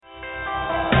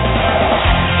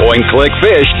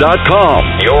PointClickFish.com.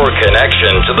 Your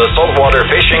connection to the saltwater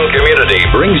fishing community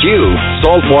brings you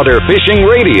Saltwater Fishing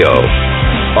Radio.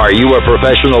 Are you a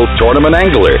professional tournament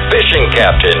angler, fishing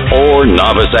captain, or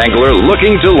novice angler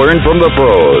looking to learn from the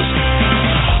pros?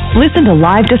 Listen to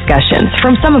live discussions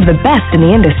from some of the best in the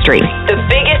industry, the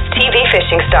biggest TV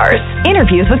fishing stars,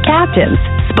 interviews with captains,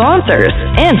 sponsors,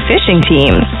 and fishing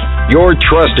teams. Your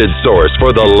trusted source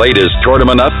for the latest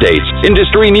tournament updates,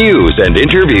 industry news, and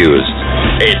interviews.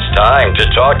 It's time to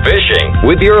talk fishing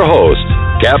with your host,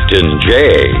 Captain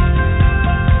J.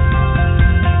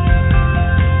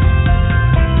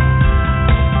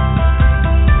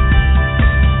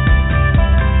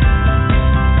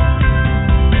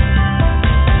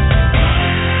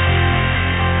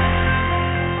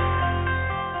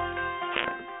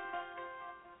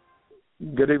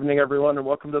 Good evening, everyone, and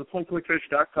welcome to the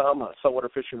PointClickFish.com Saltwater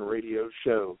Fishing Radio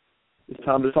Show. It's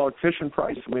time to talk fishing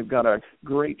price. We've got a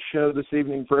great show this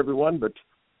evening for everyone, but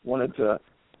wanted to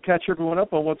catch everyone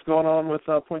up on what's going on with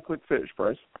Point Click Fish,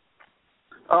 Price.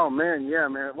 Oh, man, yeah,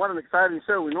 man. What an exciting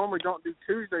show. We normally don't do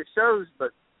Tuesday shows,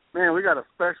 but, man, we got a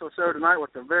special show tonight with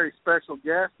a very special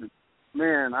guest. And,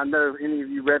 man, I know any of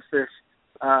you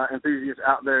redfish enthusiasts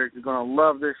out there are going to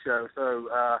love this show. So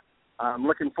I'm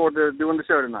looking forward to doing the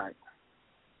show tonight.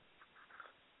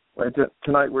 Right,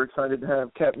 tonight we're excited to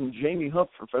have Captain Jamie Hough,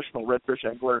 professional redfish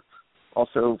angler,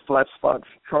 also flat spot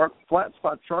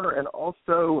charter, and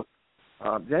also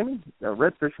Jamie,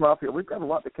 Redfish Mafia. We've got a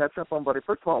lot to catch up on, buddy.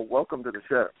 First of all, welcome to the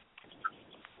show.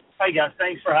 Hey, guys.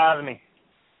 Thanks for having me.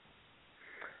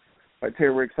 Right,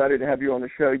 Terry, we're excited to have you on the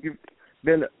show. You've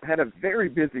had a very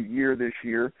busy year this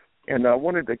year, and I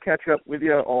wanted to catch up with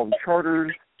you on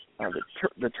charters,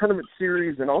 the tournament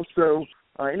series, and also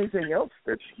anything else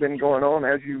that's been going on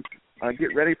as you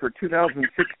get ready for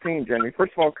 2016, Jamie.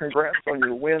 First of all, congrats on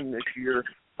your win this year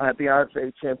at the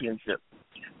IFA Championship.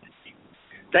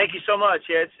 Thank you so much.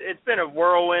 Yeah, it's been a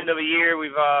whirlwind of a year.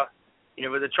 We've,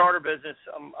 with the charter business,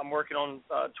 I'm working on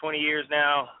 20 years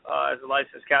now as a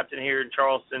licensed captain here in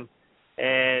Charleston,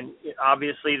 and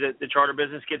obviously the charter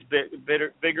business gets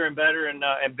bigger and better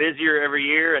and busier every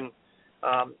year, and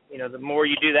the more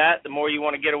you do that, the more you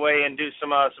want to get away and do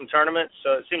some tournaments.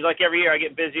 So it seems like every year I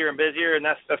get busier and busier, and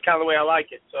that's kind of the way I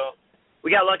like it. So we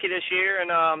got lucky this year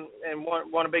and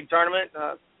won a big tournament.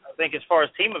 I think as far as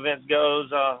team events goes,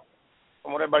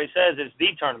 from what everybody says, it's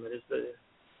the tournament.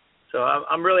 So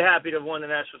I'm really happy to have won the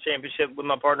national championship with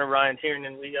my partner Ryan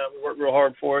Tiernan. We worked real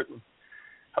hard for it. And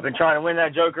I've been trying to win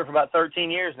that joker for about 13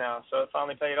 years now, so it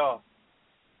finally paid off.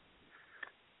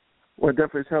 Well, it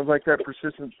definitely sounds like that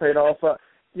persistence paid off.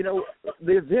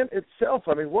 The event itself,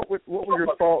 I mean, what were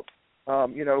your thoughts,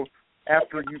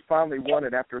 after you finally won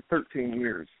it after 13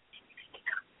 years?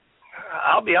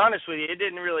 I'll be honest with you, it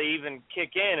didn't really even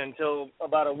kick in until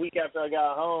about a week after I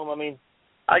got home. I mean,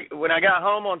 when I got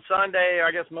home on Sunday, or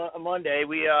I guess Monday,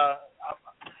 we,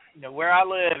 where I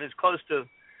live is close to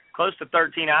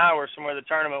 13 hours from where the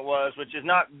tournament was, which is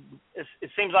not,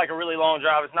 it seems like a really long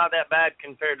drive. It's not that bad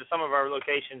compared to some of our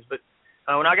locations. But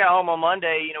when I got home on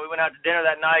Monday, we went out to dinner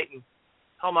that night, and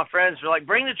all my friends were like,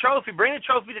 bring the trophy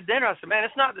to dinner. I said, man,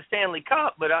 it's not the Stanley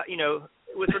Cup, but,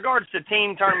 with regards to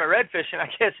team tournament redfishing,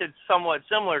 I guess it's somewhat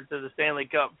similar to the Stanley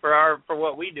Cup for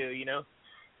what we do,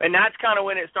 And that's kind of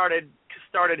when it started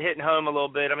hitting home a little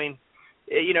bit. I mean,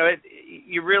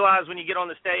 you realize when you get on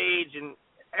the stage, and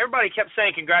everybody kept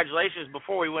saying congratulations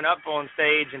before we went up on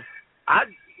stage, and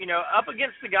up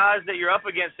against the guys that you're up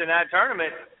against in that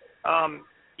tournament,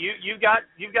 you've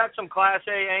got some Class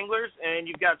A anglers,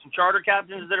 and you've got some charter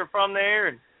captains that are from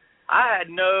there, and I had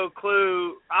no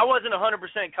clue. I wasn't 100%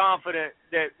 confident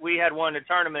that we had won the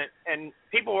tournament, and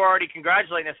people were already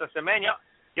congratulating us. I said, man,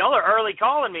 y'all are early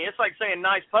calling me. It's like saying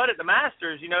nice putt at the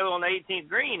Masters, on the 18th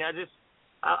green.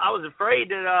 I was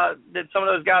afraid that some of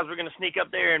those guys were going to sneak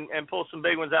up there and pull some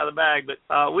big ones out of the bag, but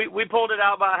we pulled it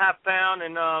out by a half pound,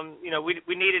 and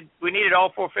we needed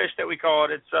all four fish that we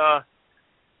caught. It's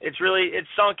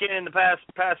sunk in the past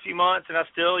few months, and I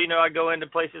still I go into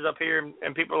places up here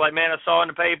and people are like, man, I saw in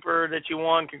the paper that you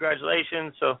won,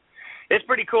 congratulations. So it's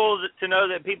pretty cool to know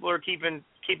that people are keeping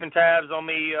tabs on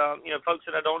me, folks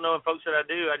that I don't know and folks that I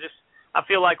do. I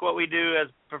feel like what we do as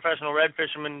professional red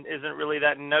fishermen isn't really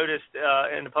that noticed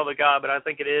in the public eye, but I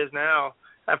think it is now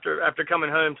after coming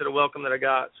home to the welcome that I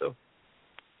got. So.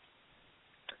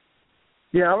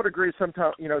 Yeah, I would agree.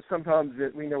 Sometimes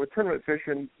with tournament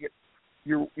fishing,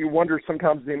 you wonder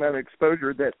sometimes the amount of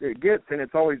exposure that it gets, and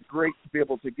it's always great to be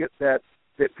able to get that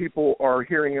people are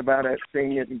hearing about it,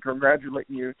 seeing it, and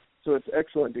congratulating you. So it's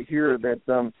excellent to hear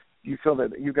that you feel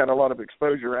that you got a lot of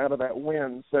exposure out of that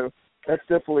win. So that's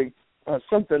definitely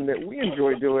something that we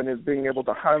enjoy doing is being able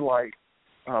to highlight,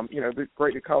 the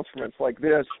great accomplishments like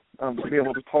this, to be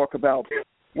able to talk about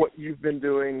what you've been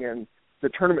doing and the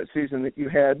tournament season that you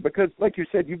had. Because, like you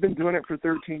said, you've been doing it for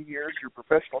 13 years. You're a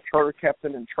professional charter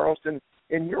captain in Charleston,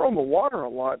 and you're on the water a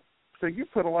lot, so you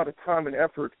put a lot of time and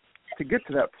effort to get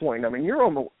to that point. I mean, you're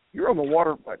on the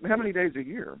water how many days a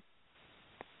year?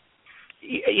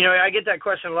 I get that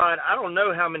question a lot. I don't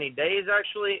know how many days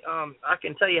actually. I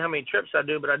can tell you how many trips I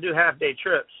do, but I do half-day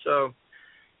trips. So,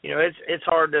 it's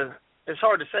hard to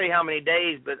say how many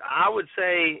days, but I would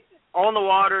say on the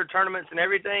water, tournaments and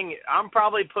everything, I'm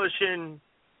probably pushing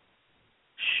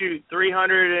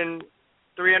 310,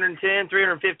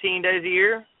 315 days a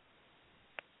year.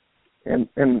 And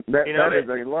that is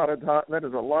a lot of time. That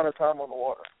is a lot of time on the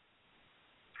water.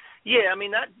 Yeah, I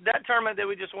mean that tournament that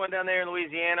we just won down there in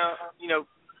Louisiana,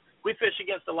 we fish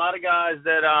against a lot of guys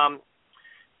that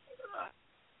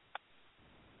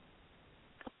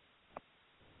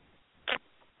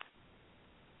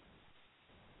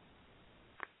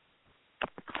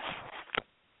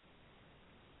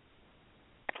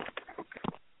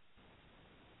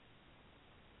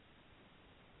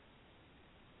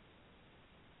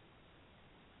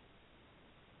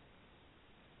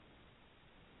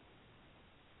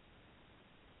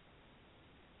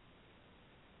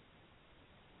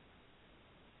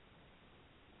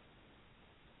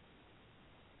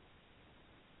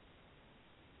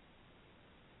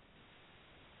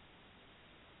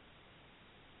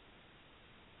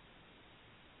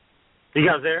You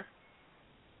guys there?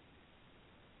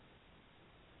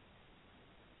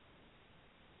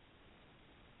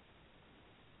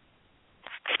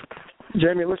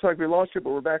 Jamie, it looks like we lost you,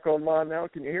 but we're back online now.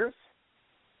 Can you hear us?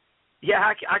 Yeah,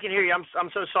 I can hear you. I'm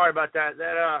so sorry about that.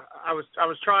 I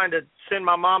was trying to send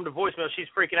my mom to voicemail. She's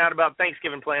freaking out about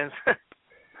Thanksgiving plans. Hey,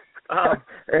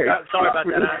 sorry about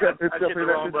that. It's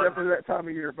definitely that time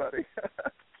of year, buddy.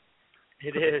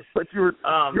 It is. But you were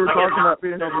talking about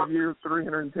being over the year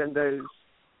 310 days.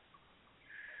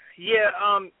 Yeah,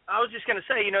 I was just going to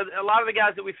say, a lot of the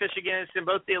guys that we fish against in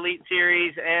both the Elite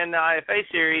Series and the IFA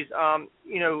Series,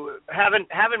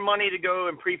 having money to go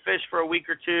and pre-fish for a week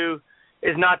or two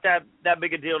is not that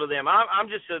big a deal to them. I'm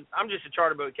just a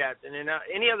charter boat captain, and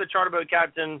any other charter boat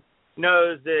captain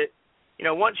knows that,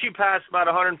 once you pass about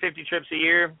 150 trips a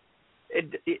year,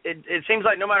 it seems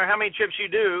like no matter how many trips you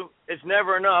do, it's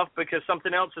never enough because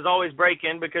something else is always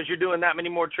breaking because you're doing that many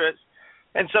more trips.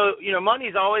 And so,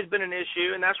 money's always been an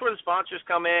issue, and that's where the sponsors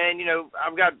come in.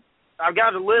 I've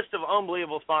got a list of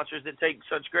unbelievable sponsors that take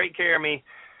such great care of me.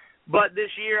 But this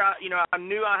year, I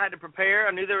knew I had to prepare.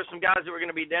 I knew there were some guys that were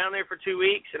going to be down there for 2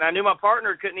 weeks, and I knew my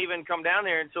partner couldn't even come down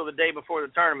there until the day before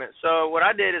the tournament. So what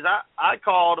I did is I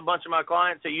called a bunch of my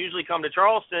clients who usually come to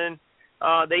Charleston.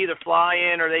 They either fly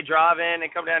in or they drive in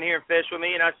and come down here and fish with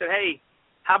me. And I said, hey,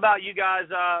 how about you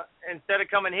guys, instead of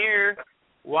coming here,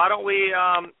 why don't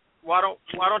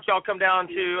y'all come down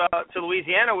to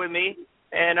Louisiana with me,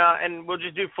 and we'll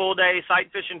just do full day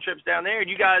sight fishing trips down there, and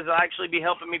you guys will actually be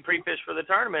helping me pre-fish for the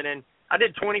tournament. And I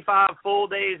did 25 full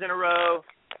days in a row,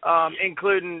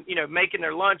 including making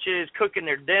their lunches, cooking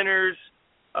their dinners,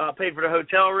 paid for the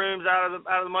hotel rooms out of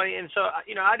the money. And so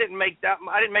I didn't make I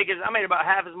made about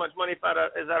half as much money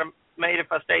as I made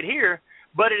if I stayed here,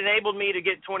 but it enabled me to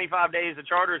get 25 days of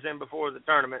charters in before the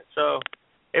tournament. So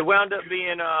it wound up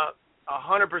being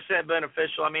 100%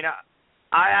 beneficial. I mean,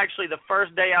 I actually, the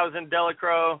first day I was in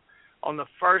Delacroix, on the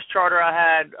first charter I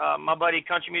had, my buddy,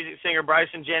 country music singer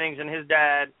Bryson Jennings and his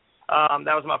dad,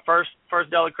 that was my first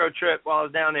Delacroix trip while I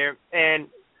was down there, and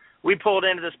we pulled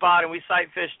into the spot and we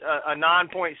sight fished a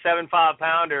 9.75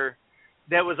 pounder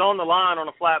that was on the line on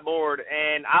a flat board,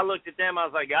 and I looked at them, I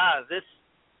was like, guys,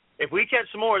 if we catch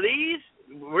some more of these,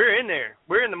 we're in there.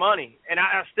 We're in the money. And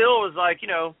I still was like,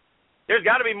 there's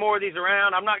got to be more of these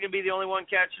around. I'm not going to be the only one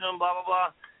catching them, blah, blah,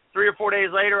 blah. 3 or 4 days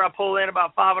later, I pull in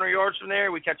about 500 yards from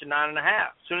there. We catch a 9.5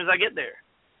 as soon as I get there.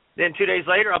 Then 2 days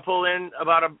later, I pull in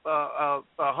about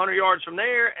 100 yards from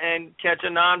there and catch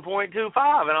a 9.25.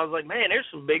 And I was like, man, there's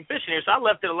some big fish in here. So I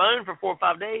left it alone for 4 or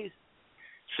 5 days.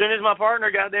 As soon as my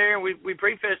partner got there and we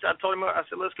pre-fished, I told him, I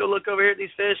said, let's go look over here at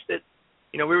these fish that,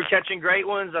 we were catching great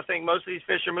ones. I think most of these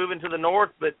fish are moving to the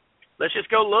north, but let's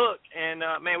just go look. And,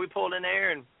 man, we pulled in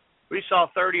there and we saw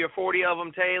 30 or 40 of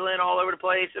them tailing all over the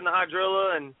place in the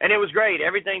hydrilla, and it was great.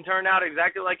 Everything turned out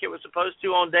exactly like it was supposed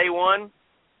to on day one.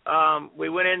 We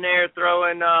went in there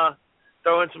throwing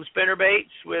some spinner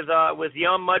baits with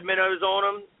Yum mud minnows on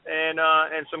them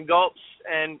and some gulps,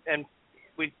 and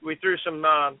we threw some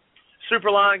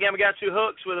Superline Gamakatsu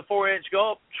hooks with a 4-inch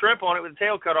gulp shrimp on it with the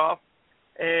tail cut off.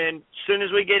 And as soon as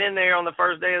we get in there on the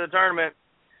first day of the tournament,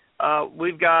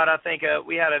 we've got, I think,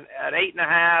 we had an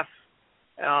 8.5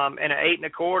 and an 8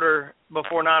 1/4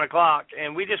 before 9 o'clock,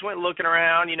 and we just went looking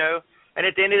around, you know. And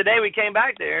at the end of the day, we came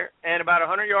back there, and about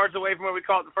 100 yards away from where we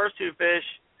caught the first two fish,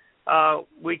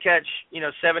 we catch,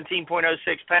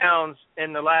 17.06 pounds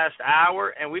in the last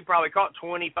hour, and we probably caught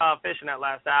 25 fish in that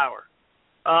last hour.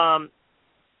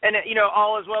 And,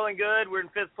 all is well and good. We're in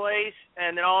 5th place,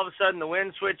 and then all of a sudden the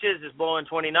wind switches. It's blowing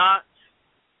 20 knots.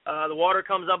 The water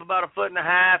comes up about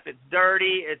 1.5 feet. It's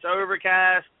dirty. It's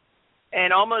overcast.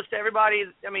 And almost everybody,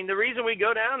 the reason we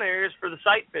go down there is for the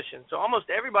sight fishing. So almost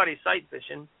everybody's sight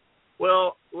fishing.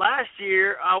 Well, last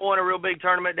year I won a real big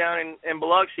tournament down in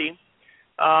Biloxi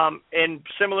in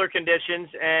similar conditions,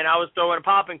 and I was throwing a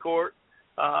popping cork,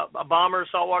 a Bomber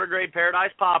saltwater grade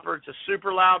Paradise popper. It's a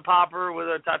super loud popper with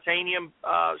a titanium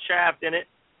shaft in it,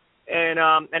 and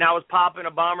I was popping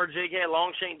a Bomber jig head,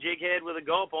 long shank jig head with a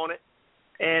gulp on it,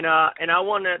 and I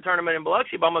won that tournament in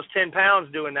Biloxi by almost 10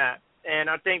 pounds doing that. And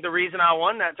I think the reason I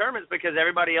won that tournament is because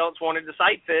everybody else wanted to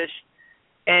sight fish.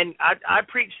 And I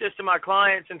preach this to my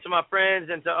clients and to my friends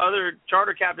and to other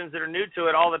charter captains that are new to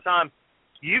it all the time.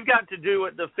 You've got to do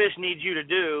what the fish needs you to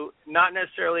do, not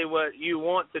necessarily what you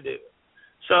want to do.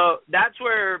 So that's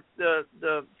where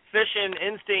the fishing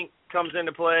instinct comes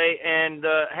into play, and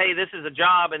hey, this is a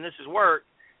job and this is work,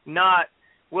 not,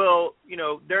 well,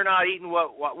 they're not eating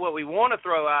what we want to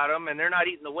throw at them, and they're not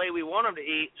eating the way we want them to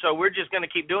eat, so we're just going to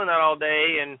keep doing that all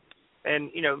day and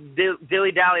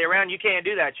dilly-dally around. You can't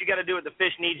do that. You got to do what the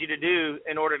fish needs you to do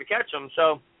in order to catch them.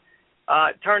 So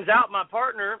it turns out my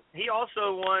partner, he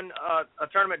also won a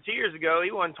tournament 2 years ago.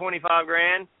 He won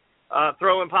 $25,000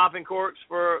 throwing popping corks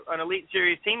for an Elite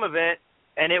Series team event,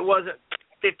 and it wasn't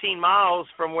 15 miles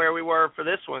from where we were for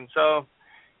this one. So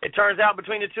it turns out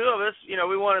between the two of us,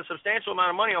 we won a substantial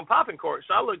amount of money on popping corks.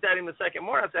 So I looked at him the second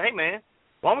morning. I said, hey, man,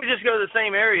 why don't we just go to the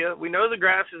same area? We know the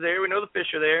grass is there. We know the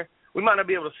fish are there. We might not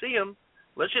be able to see them.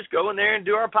 Let's just go in there and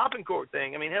do our popping cork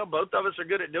thing. Hell, both of us are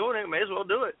good at doing it. May as well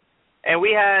do it. And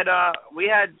we had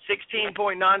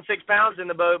 16.96 pounds in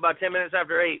the boat by 10 minutes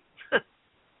after 8.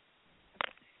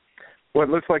 Well, it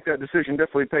looks like that decision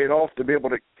definitely paid off to be able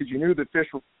to, because you knew the fish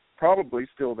were probably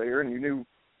still there and you knew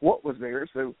what was there.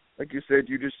 So, like you said,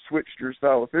 you just switched your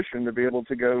style of fishing to be able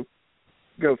to go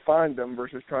find them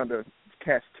versus trying to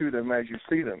cast to them as you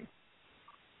see them.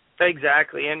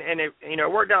 Exactly, and it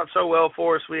it worked out so well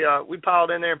for us. We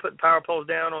piled in there and put the power poles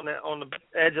down on the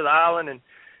edge of the island, and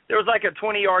there was like a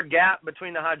 20-yard gap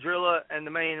between the hydrilla and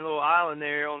the main little island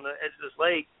there on the edge of this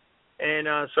lake. And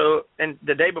so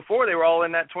the day before they were all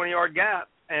in that 20-yard gap,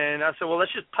 and I said, well,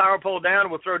 let's just power pole down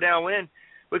and we'll throw downwind.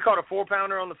 We caught a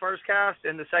 4-pounder on the first cast,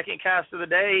 and the second cast of the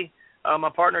day, my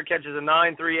partner catches a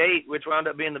 9.38, which wound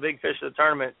up being the big fish of the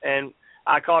tournament, and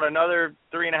I caught another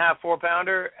 3.5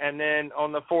 4-pounder, and then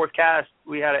on the fourth cast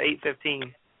we had an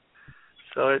 8.15.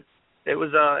 So it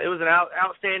was an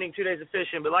outstanding 2 days of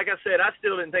fishing. But like I said, I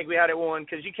still didn't think we had it won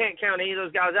because you can't count any of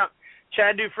those guys out.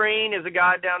 Chad Dufresne is a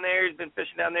guy down there. He's been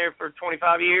fishing down there for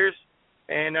 25 years,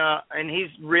 and he's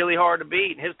really hard to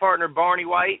beat. His partner Barney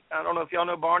White, I don't know if y'all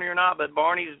know Barney or not, but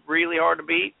Barney's really hard to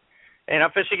beat. And I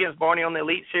fished against Barney on the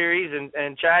Elite Series,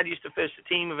 and Chad used to fish the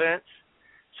team events.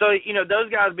 So,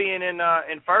 those guys being in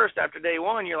first after day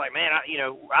one, you're like, man,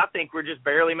 I think we're just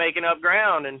barely making up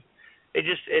ground, and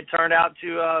it turned out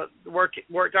to work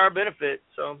to our benefit.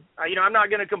 So, I'm not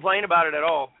going to complain about it at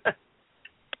all.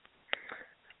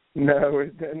 No,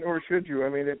 nor should you.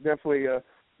 It definitely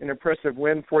an impressive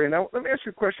win for you. Now, let me ask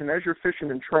you a question. As you're fishing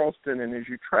in Charleston and as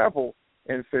you travel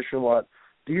and fish a lot,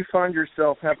 do you find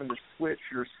yourself having to switch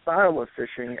your style of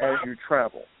fishing as you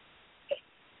travel?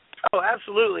 Oh,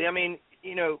 absolutely. I'm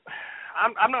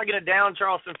not going to down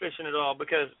Charleston fishing at all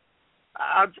because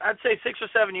I'd say 6 or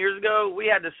 7 years ago,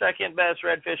 we had the second best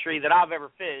red fishery that I've ever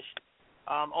fished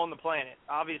on the planet.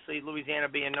 Obviously, Louisiana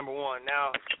being number one.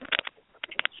 Now,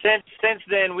 since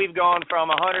then, we've gone from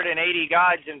 180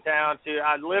 guides in town to,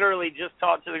 I literally just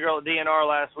talked to the girl at DNR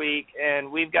last week,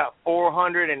 and we've got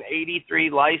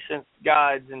 483 licensed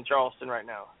guides in Charleston right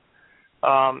now.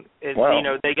 Wow.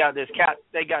 They got this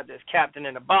captain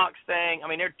in a box thing.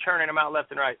 They're churning them out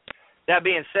left and right. That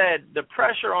being said, the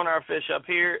pressure on our fish up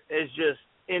here is just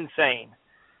insane.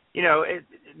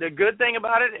 The good thing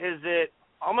about it is that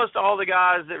almost all the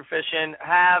guys that are fishing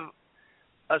have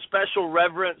a special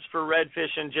reverence for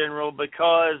redfish in general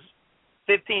because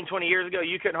 15, 20 years ago,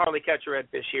 you couldn't hardly catch a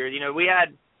redfish here.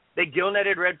 They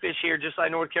gill-netted redfish here just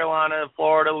like North Carolina,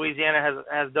 Florida, Louisiana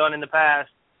has done in the past.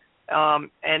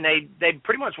 And they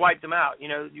pretty much wiped them out.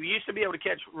 You used to be able to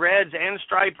catch reds and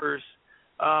stripers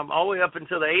all the way up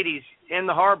until the 80s in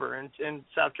the harbor in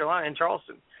South Carolina, in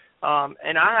Charleston.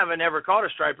 And I haven't ever caught a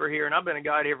striper here, and I've been a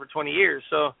guide here for 20 years.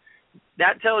 So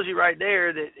that tells you right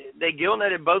there that they gill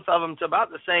netted both of them to about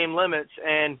the same limits,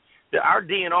 and our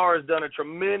DNR has done a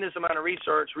tremendous amount of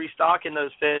research restocking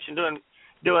those fish and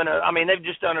they've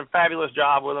just done a fabulous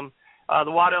job with them. The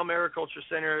Waddell Mariculture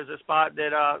Center is a spot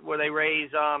that where they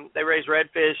raise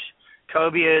redfish,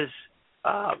 cobias,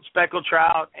 speckled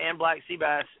trout, and black sea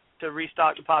bass to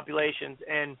restock the populations.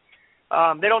 And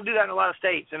they don't do that in a lot of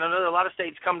states. And I know that a lot of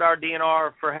states come to our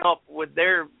DNR for help with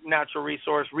their natural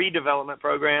resource redevelopment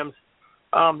programs.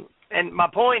 And my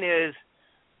point is,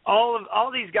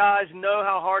 all these guys know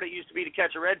how hard it used to be to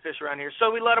catch a redfish around here, so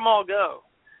we let them all go.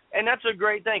 And that's a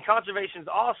great thing. Conservation's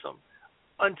awesome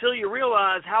until you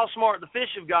realize how smart the fish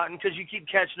have gotten because you keep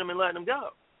catching them and letting them go.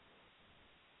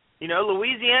 You know,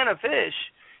 Louisiana fish,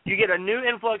 you get a new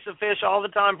influx of fish all the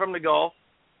time from the Gulf,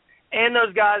 and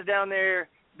those guys down there,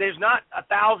 there's not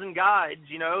 1,000 guides,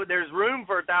 you know. There's room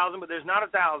for 1,000, but there's not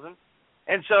 1,000.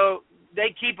 And so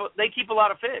they keep a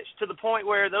lot of fish to the point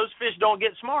where those fish don't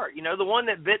get smart. You know, the one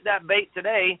that bit that bait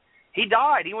today, he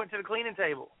died. He went to the cleaning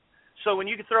table. So when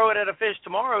you throw it at a fish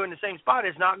tomorrow in the same spot,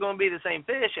 it's not going to be the same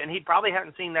fish, and he probably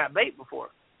hadn't seen that bait before.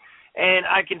 And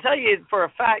I can tell you for a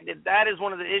fact that is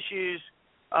one of the issues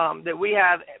that we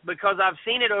have, because I've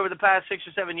seen it over the past 6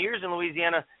 or 7 years in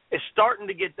Louisiana. It's starting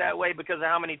to get that way because of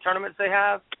how many tournaments they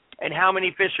have and how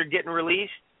many fish are getting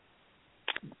released.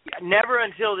 Never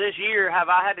until this year have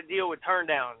I had to deal with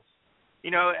turndowns.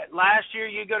 You know, last year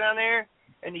you go down there,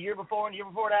 and the year before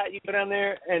that you go down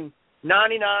there, and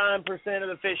 99% of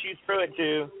the fish you threw it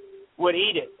to would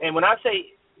eat it. And when I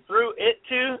say threw it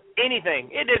to anything,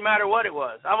 it didn't matter what it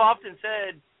was. I've often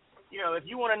said, you know, if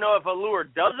you want to know if a lure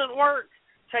doesn't work,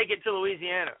 take it to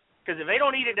Louisiana. Because if they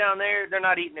don't eat it down there, they're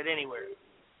not eating it anywhere.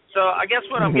 So I guess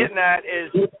what I'm getting at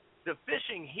is the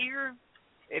fishing here,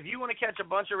 if you want to catch a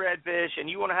bunch of redfish and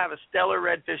you want to have a stellar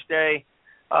redfish day,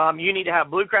 you need to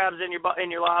have blue crabs in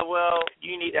your live well.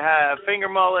 You need to have finger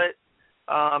mullet.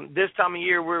 This time of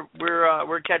year,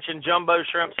 we're catching jumbo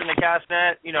shrimps in the cast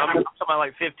net. You know, I'm talking about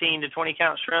like 15 to 20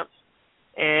 count shrimps,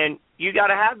 and you got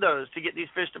to have those to get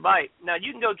these fish to bite. Now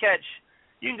you can go catch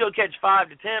 5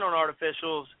 to 10 on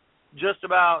artificials just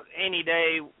about any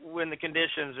day when the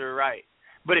conditions are right.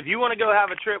 But if you want to go have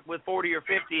a trip with 40 or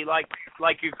 50, like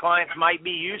your clients might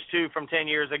be used to from 10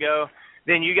 years ago,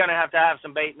 then you're going to have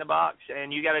some bait in the box,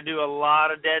 and you got to do a lot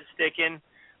of dead sticking.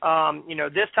 You know,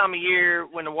 this time of year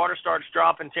when the water starts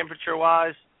dropping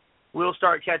temperature-wise, we'll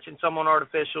start catching some on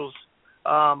artificials,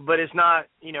 but it's not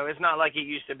like it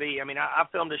used to be. I mean, I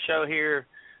filmed a show here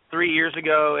 3 years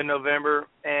ago in November,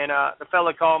 and the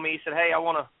fella called me. He said, "Hey, I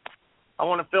want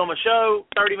to film a show,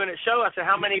 30-minute show." I said,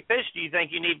 "How many fish do you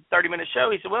think you need 30-minute show?"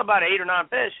 He said, "Well, about 8 or 9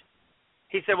 fish."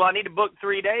 He said, "Well, I need to book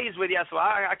 3 days with you." I said, "Well,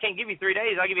 I can't give you 3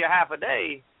 days. I'll give you a half a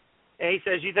day." And he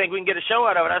says, "You think we can get a show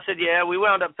out of it?" I said, "Yeah." We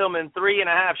wound up filming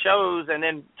 3.5 shows and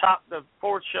then topped the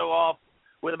 4th show off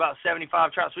with about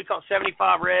 75 trout. So we caught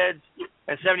 75 reds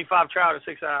and 75 trout in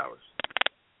 6 hours.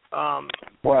 Wow.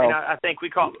 And I think we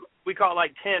caught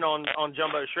like 10 on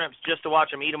jumbo shrimps just to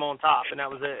watch them eat them on top, and that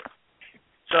was it.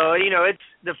 So, you know,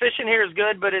 the fishing here is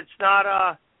good, but it's not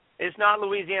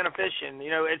Louisiana fishing. You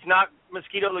know, it's not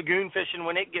Mosquito Lagoon fishing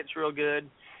when it gets real good,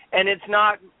 and it's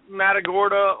not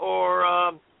Matagorda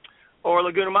or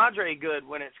Laguna Madre good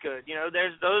when it's good. You know,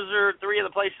 those are 3 of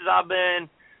the places I've been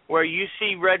where you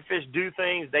see redfish do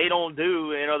things they don't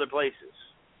do in other places,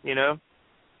 you know?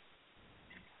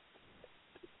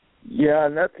 Yeah,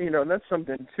 and that's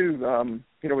something too,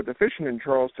 you know, with the fishing in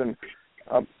Charleston.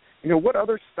 You know, what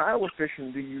other style of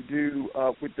fishing do you do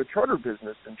with the charter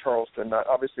business in Charleston?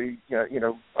 Obviously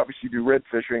you do red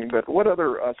fishing, but what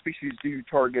other species do you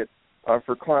target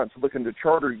for clients looking to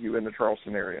charter you in the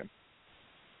Charleston area?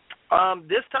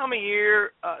 This time of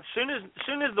year, soon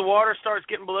as the water starts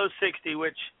getting below 60,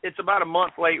 which it's about a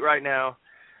month late right now,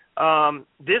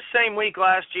 this same week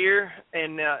last year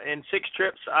in 6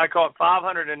 trips, I caught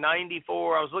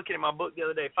 594. I was looking at my book the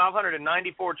other day,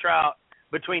 594 trout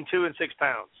between 2 and 6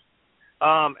 pounds.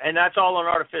 And that's all on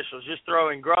artificials, just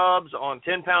throwing grubs on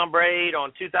 10-pound braid,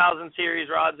 on 2000 series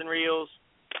rods and reels,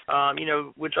 you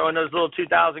know, which are in those little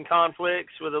 2000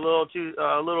 conflicts with a little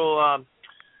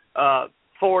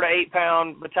 4 to 8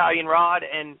 pound battalion rod.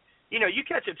 And, you know, you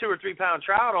catch a 2 or 3 pound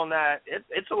trout on that,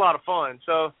 it's a lot of fun.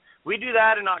 So we do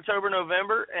that in October,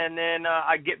 November, and then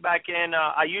I get back in.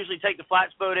 I usually take the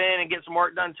flats boat in and get some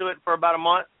work done to it for about a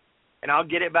month, and I'll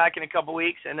get it back in a couple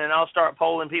weeks, and then I'll start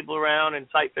polling people around and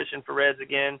sight fishing for reds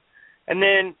again. And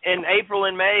then in April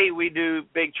and May, we do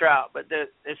big trout, but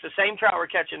it's the same trout we're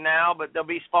catching now, but they'll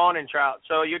be spawning trout.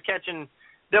 So you're catching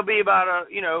they'll be about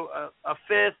a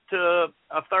fifth to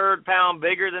a third pound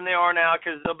bigger than they are now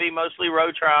because they'll be mostly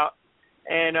roe trout.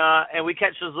 And we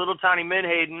catch those little tiny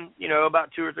menhaden,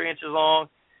 about 2 or 3 inches long,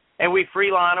 and we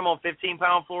free line them on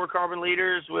 15-pound fluorocarbon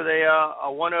leaders with a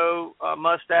 1.0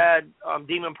 Mustad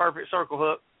Demon Perfect circle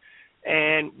hook.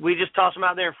 And we just toss them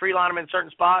out there and free line them in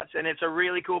certain spots, and it's a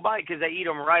really cool bite because they eat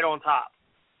them right on top.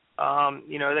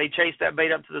 They chase that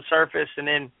bait up to the surface, and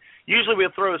then usually we'll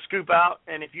throw a scoop out,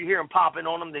 and if you hear them popping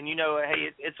on them, then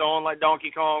hey, it's on like Donkey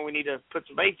Kong. We need to put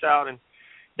some baits out, and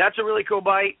that's a really cool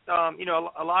bite.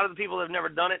 A lot of the people that have never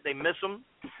done it, they miss them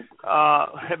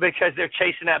because they're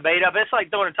chasing that bait up. It's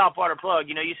like throwing a topwater plug.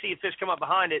 You see a fish come up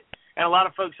behind it, and a lot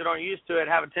of folks that aren't used to it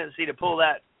have a tendency to pull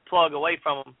that plug away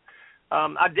from them.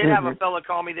 I did have a fella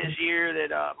call me this year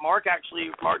that Mark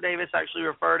Davis actually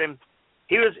referred him.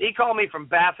 He called me from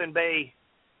Baffin Bay,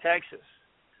 Texas.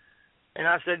 And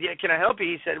I said, yeah, can I help you?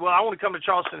 He said, well, I want to come to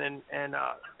Charleston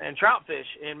and trout fish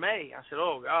in May. I said,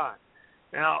 oh, God.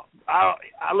 Now,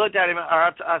 I looked at him, or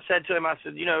I said to him, I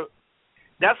said,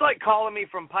 that's like calling me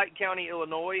from Pike County,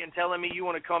 Illinois, and telling me you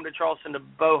want to come to Charleston to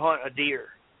bow hunt a deer.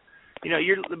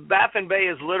 Baffin Bay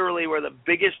is literally where the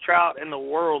biggest trout in the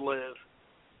world live.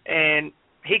 And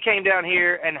he came down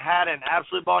here and had an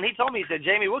absolute ball. And he told me, he said,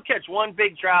 Jamie, we'll catch one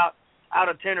big trout out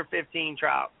of 10 or 15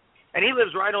 trout. And he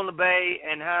lives right on the bay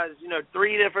and has,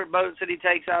 3 different boats that he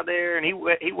takes out there, and he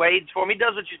wades for them. He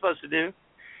does what you're supposed to do.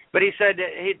 But he said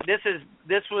that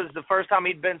this was the first time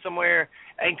he'd been somewhere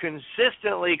and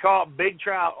consistently caught big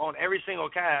trout on every single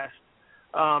cast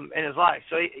in his life.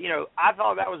 So, I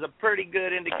thought that was a pretty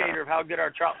good indicator of how good our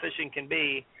trout fishing can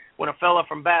be when a fella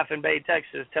from Baffin Bay,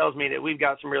 Texas tells me that we've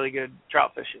got some really good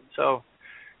trout fishing. So,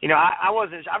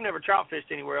 I've never trout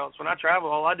fished anywhere else. When I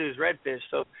travel, all I do is redfish.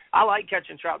 So I like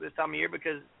catching trout this time of year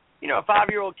because, a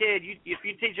 5-year-old kid, if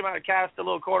you teach him how to cast a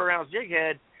little quarter-ounce jig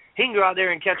head, he can go out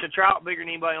there and catch a trout bigger than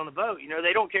anybody on the boat.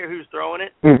 They don't care who's throwing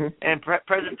it, and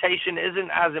presentation isn't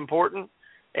as important.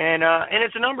 And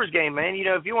it's a numbers game, man.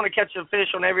 If you want to catch a fish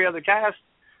on every other cast,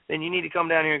 then you need to come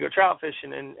down here and go trout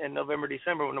fishing in November,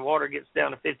 December when the water gets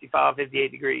down to 55,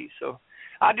 58 degrees. So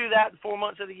I do that 4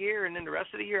 months of the year, and then the rest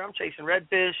of the year I'm chasing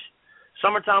redfish.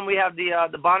 Summertime we have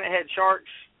the bonnethead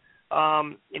sharks.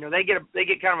 They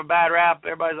get kind of a bad rap.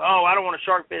 Everybody's I don't want to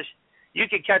shark fish. You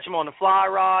can catch them on the fly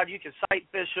rod. You can sight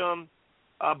fish them.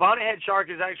 Bonnethead shark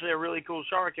is actually a really cool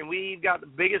shark, and we've got the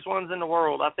biggest ones in the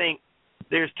world. I think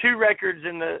there's 2 records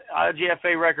in the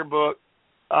IGFA record book.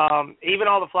 Even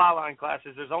all the fly line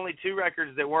classes, there's only 2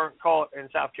 records that weren't caught in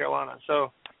South Carolina.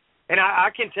 So, and I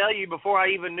can tell you before I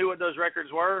even knew what those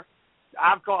records were,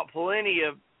 I've caught plenty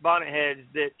of bonnetheads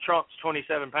that trumps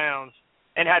 27 pounds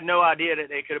and had no idea that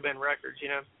they could have been records,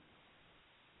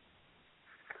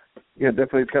 Yeah,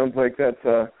 definitely sounds like that's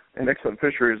an excellent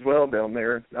fishery as well down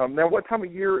there. Now, what time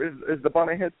of year is the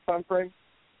bonnethead time frame?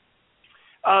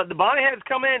 The bonnetheads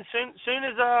come in soon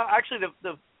as actually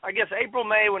the I guess April,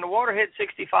 May, when the water hits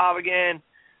 65 again.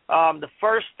 The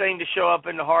first thing to show up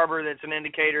in the harbor that's an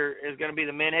indicator is going to be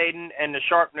the menhaden and the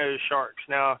sharp-nosed sharks.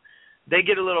 Now, they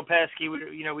get a little pesky.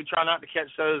 We try not to catch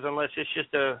those unless it's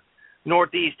just a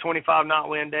northeast 25-knot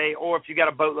wind day, or if you got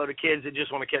a boatload of kids that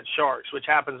just want to catch sharks, which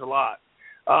happens a lot.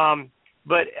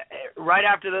 But right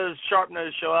after those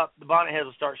sharp-nosed show up, the bonnetheads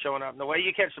will start showing up. And the way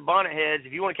you catch the bonnetheads,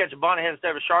 if you want to catch a bonnethead instead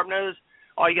of a sharp-nose,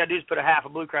 all you got to do is put a half a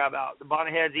blue crab out. The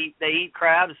bonnetheads eat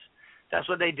crabs. That's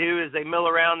what they do is they mill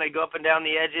around, they go up and down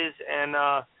the edges, and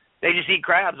they just eat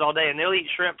crabs all day. And they'll eat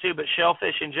shrimp too, but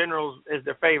shellfish in general is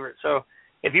their favorite. So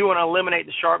if you want to eliminate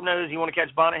the sharp nose, you want to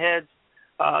catch bonnetheads,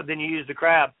 then you use the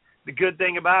crab. The good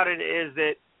thing about it is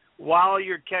that while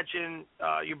you're catching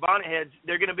your bonnetheads,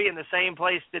 they're going to be in the same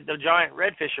place that the giant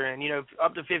redfish are in,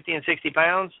 up to 50 and 60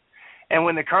 pounds. And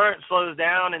when the current slows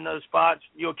down in those spots,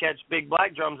 you'll catch big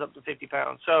black drums up to 50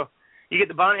 pounds. So you get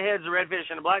the bonnetheads, the redfish,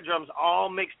 and the black drums all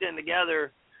mixed in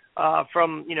together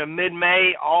from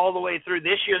mid-May all the way through.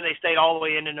 This year they stayed all the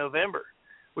way into November.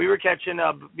 We were catching,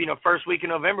 first week in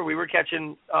November, we were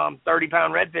catching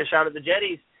 30-pound redfish out at the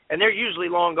jetties, and they're usually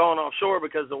long gone offshore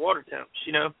because of the water temps.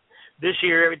 This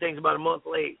year everything's about a month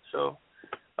late. So,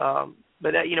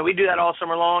 we do that all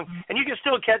summer long, and you can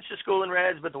still catch the schooling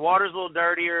reds, but the water's a little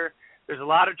dirtier. There's a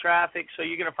lot of traffic, so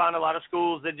you're going to find a lot of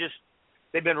schools that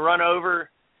they've been run over.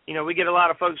 We get a lot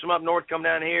of folks from up north come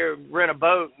down here, rent a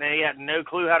boat, and they had no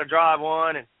clue how to drive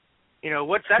one. And,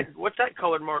 what's that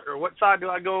colored marker? What side do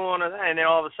I go on? And then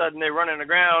all of a sudden they're running the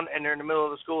ground, and they're in the middle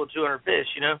of the school with 200 fish,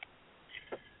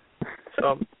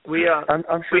 So we do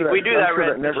that.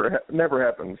 That never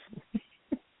happens.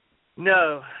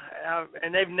 No,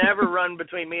 and they've never run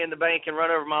between me and the bank and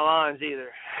run over my lines either.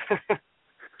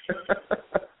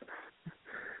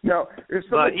 Now, if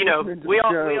but we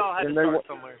all had to start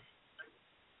somewhere.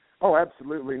 Oh,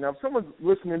 absolutely. Now, if someone's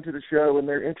listening to the show and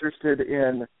they're interested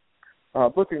in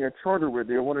booking a charter with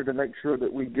you, I wanted to make sure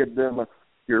that we give them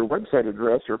your website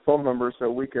address or phone number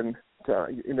so we can,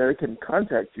 they can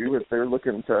contact you if they're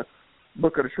looking to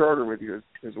book a charter with you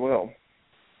as well.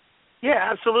 Yeah,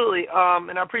 absolutely.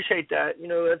 And I appreciate that.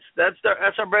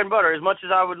 That's our bread and butter. As much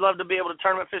as I would love to be able to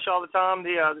tournament fish all the time,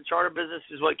 the charter business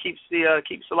is what keeps the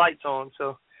lights on.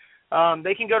 So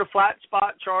they can go to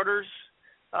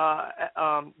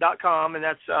flatspotcharters.com, and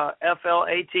that's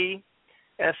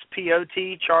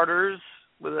FLATSPOT charters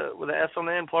with a S on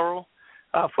the end, plural.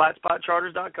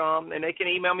 Flatspotcharters.com, and they can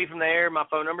email me from there. My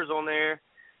phone number's on there.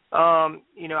 I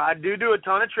do a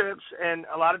ton of trips, and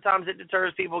a lot of times it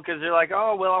deters people because they're like,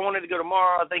 oh, well, I wanted to go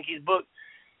tomorrow. I think he's booked.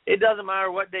 It doesn't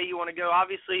matter what day you want to go.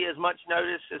 Obviously, as much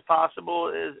notice as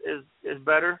possible is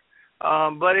better.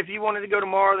 But if you wanted to go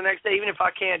tomorrow or the next day, even if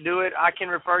I can't do it, I can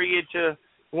refer you to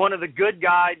one of the good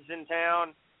guides in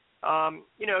town.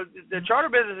 The charter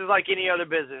business is like any other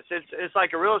business. It's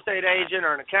like a real estate agent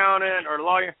or an accountant or a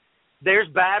lawyer. There's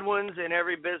bad ones in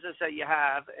every business that you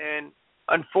have, and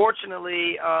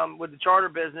unfortunately, with the charter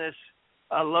business,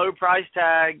 a low price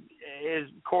tag is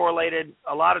correlated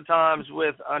a lot of times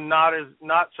with a not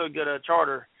so good a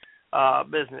charter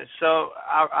business. So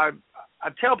I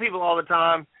tell people all the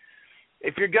time,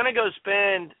 if you're going to go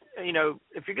spend,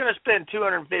 if you're going to spend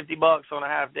 $250 on a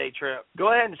half day trip,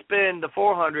 go ahead and spend the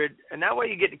 $400, and that way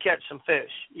you get to catch some fish.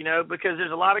 Because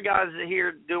there's a lot of guys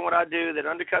here doing what I do that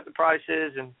undercut the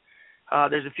prices, and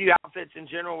there's a few outfits in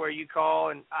general where you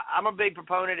call, and I'm a big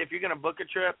proponent. If you're going to book a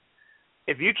trip,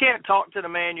 if you can't talk to the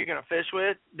man you're going to fish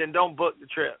with, then don't book the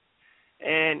trip.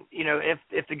 And,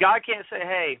 if the guy can't say,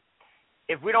 hey,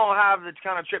 if we don't have the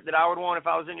kind of trip that I would want if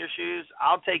I was in your shoes,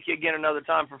 I'll take you again another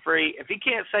time for free. If he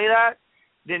can't say that,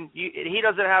 then he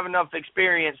doesn't have enough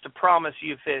experience to promise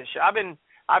you fish. I've been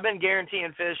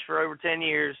guaranteeing fish for over 10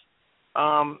 years.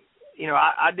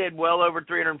 I did well over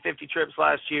 350 trips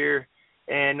last year.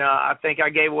 And I think I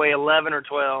gave away 11 or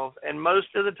 12. And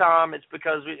most of the time it's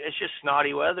because it's just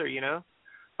snotty weather,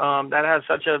 that has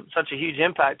such a huge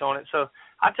impact on it. So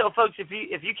I tell folks, if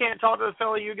you can't talk to the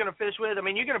fellow you're going to fish with, I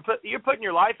mean, you're putting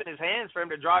your life in his hands for him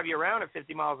to drive you around at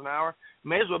 50 miles an hour.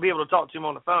 May as well be able to talk to him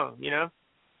on the phone,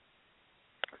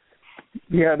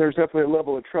 Yeah, there's definitely a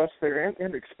level of trust there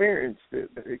and experience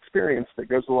that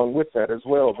goes along with that as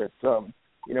well that,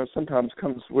 sometimes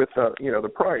comes with, the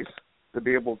price to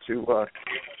be able to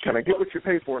kind of get what you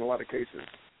pay for in a lot of cases.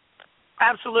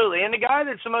 Absolutely. And the guy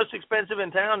that's the most expensive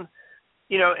in town,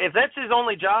 if that's his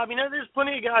only job, there's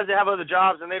plenty of guys that have other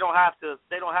jobs and they don't have to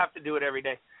do it every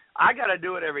day. I got to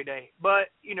do it every day. But,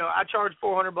 I charge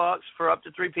 $400 for up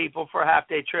to 3 people for a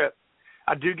half-day trip.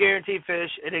 I do guarantee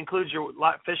fish. It includes your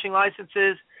fishing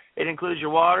licenses. It includes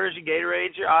your waters, your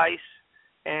Gatorades, your ice.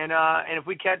 And if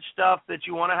we catch stuff that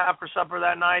you want to have for supper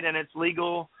that night and it's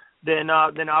legal, then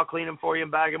I'll clean them for you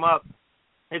and bag them up.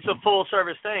 It's a full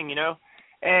service thing,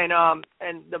 And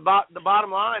the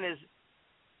bottom line is,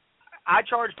 I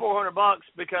charge $400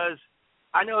 because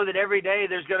I know that every day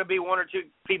there's going to be 1 or 2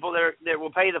 people that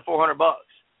will pay the $400.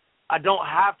 I don't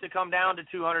have to come down to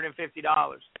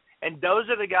 $250. And those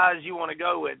are the guys you want to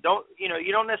go with.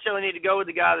 You don't necessarily need to go with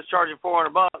the guy that's charging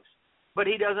 $400, but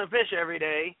he doesn't fish every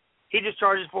day. He just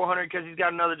charges $400 because he's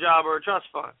got another job or a trust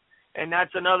fund. And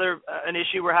that's an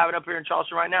issue we're having up here in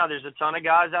Charleston right now. There's a ton of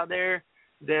guys out there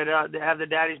that have the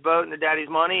daddy's boat and the daddy's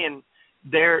money, and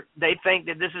they think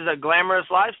that this is a glamorous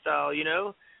lifestyle,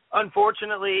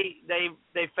 Unfortunately,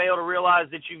 they fail to realize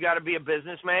that you've got to be a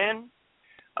businessman.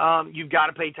 You've got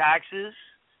to pay taxes,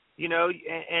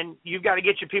 and you've got to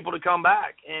get your people to come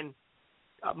back. And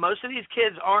most of these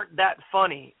kids aren't that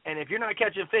funny. And if you're not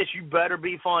catching fish, you better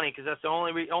be funny, because that's the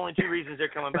only 2 reasons they're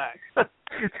coming back.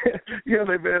 Yeah,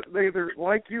 they either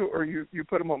like you or you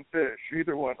put them on fish.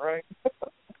 Either one, right?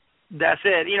 That's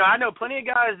it. I know plenty of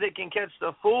guys that can catch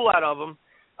the fool out of them,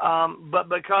 but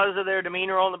because of their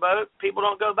demeanor on the boat, people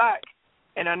don't go back.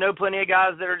 And I know plenty of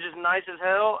guys that are just nice as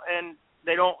hell, and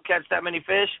they don't catch that many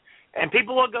fish. And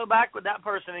people will go back with that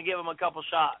person and give them a couple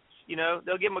shots.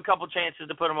 They'll give them a couple chances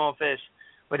to put them on fish.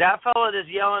 But that fella that's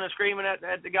yelling and screaming at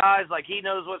the guys like he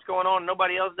knows what's going on and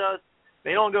nobody else does,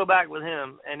 they don't go back with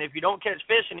him. And if you don't catch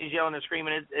fish and he's yelling and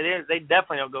screaming, they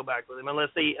definitely don't go back with him unless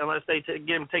they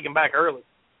get him taken back early.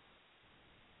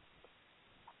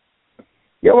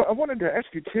 Yeah, well, I wanted to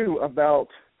ask you too about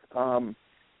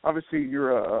obviously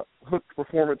you're a Hook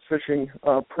Performance Fishing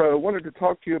pro. I wanted to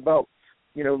talk to you about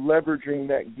leveraging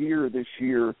that gear this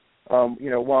year.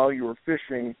 While you were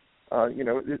fishing.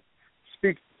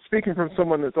 Speaking from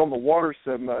someone that's on the water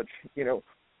so much,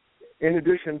 in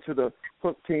addition to the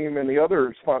HUK team and the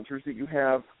other sponsors that you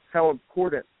have, how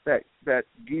important that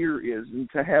gear is, and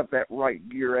to have that right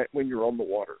gear when you're on the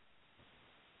water.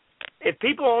 If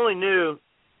people only knew,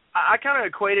 I kind of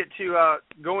equate it to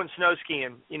going snow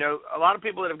skiing. You know, a lot of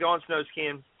people that have gone snow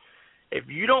skiing, if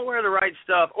you don't wear the right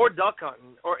stuff, or duck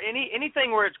hunting, or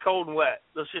anything where it's cold and wet,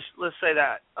 let's say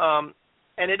that.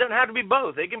 And it doesn't have to be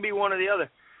both. It can be one or the other.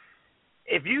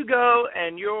 If you go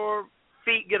and your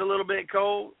feet get a little bit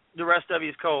cold, the rest of you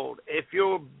is cold. If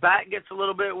your back gets a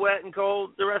little bit wet and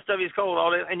cold, the rest of you is cold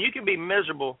all day, and you can be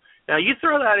miserable. Now, you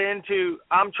throw that into,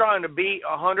 I'm trying to beat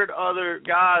 100 other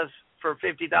guys for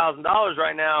 $50,000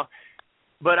 right now,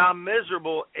 but I'm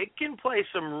miserable. It can play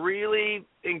some really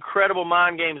incredible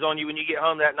mind games on you when you get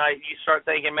home that night. You start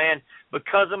thinking, man,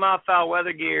 because of my foul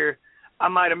weather gear, I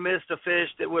might have missed a fish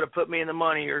that would have put me in the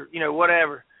money, or, you know,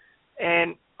 whatever.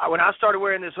 And when I started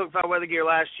wearing this HUK foul weather gear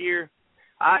last year,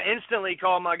 I instantly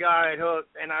called my guy at HUK,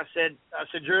 and I said,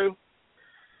 Drew,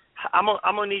 I'm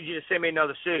gonna need you to send me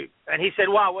another suit. And he said,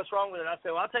 wow, what's wrong with it? I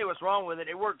said, well, I'll tell you what's wrong with it.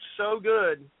 It works so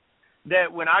good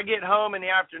that when I get home in the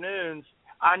afternoons,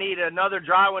 I need another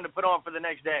dry one to put on for the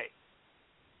next day.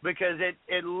 Because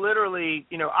it literally,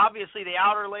 you know, obviously the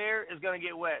outer layer is going to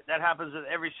get wet. That happens with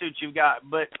every suit you've got.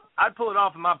 But I pull it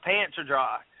off and my pants are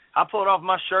dry. I pull it off and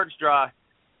my shirt's dry.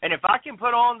 And if I can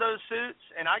put on those suits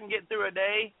and I can get through a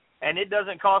day and it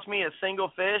doesn't cost me a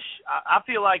single fish, I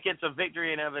feel like it's a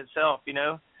victory in and of itself, you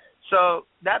know. So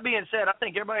that being said, I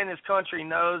think everybody in this country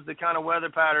knows the kind of weather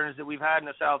patterns that we've had in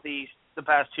the Southeast the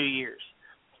past 2 years.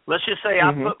 Let's just say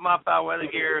I put my foul weather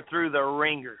gear through the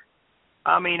ringer.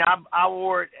 I mean, I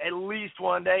wore it at least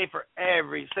one day for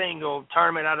every single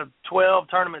tournament. Out of 12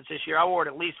 tournaments this year, I wore it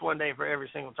at least one day for every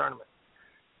single tournament.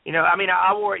 You know, I mean,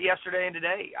 I wore it yesterday and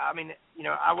today. I mean, you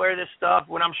know, I wear this stuff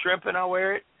when I'm shrimping. I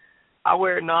wear it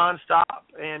nonstop.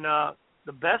 And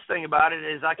the best thing about it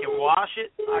is I can wash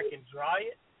it, I can dry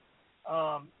it.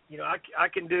 You know, I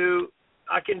can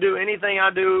do anything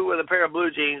I do with a pair of blue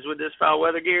jeans with this foul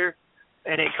weather gear,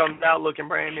 and it comes out looking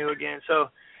brand new again. So,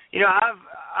 you know,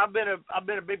 I've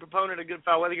been a big proponent of good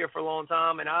foul weather gear for a long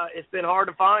time, and it's been hard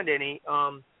to find any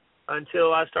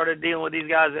until I started dealing with these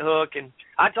guys at HUK. And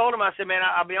I told them, I said, man,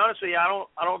 I'll be honest with you, I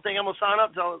don't think I'm gonna sign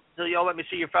up till y'all let me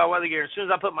see your foul weather gear. As soon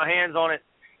as I put my hands on it,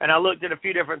 and I looked at a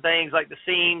few different things like the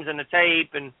seams and the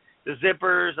tape and the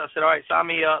zippers, I said, all right, sign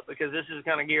me up, because this is the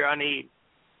kind of gear I need.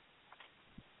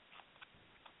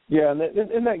 Yeah, and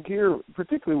that gear,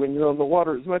 particularly when you're on the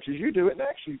water as much as you do, and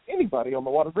actually anybody on the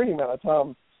water for any amount of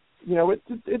time, you know,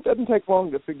 it doesn't take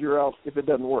long to figure out if it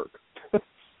doesn't work.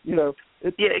 You know,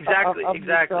 yeah, exactly, I've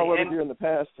exactly. I've used gear in the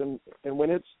past, and when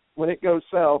it goes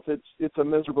south, it's a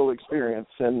miserable experience,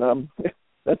 and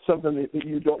that's something that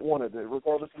you don't want to do,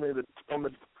 regardless of if it's on the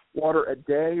water a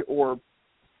day or,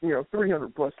 you know,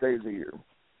 300 plus days a year.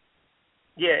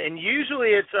 Yeah, and usually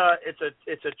it's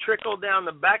a trickle down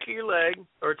the back of your leg,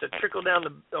 or it's a trickle down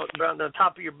the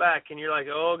top of your back, and you're like,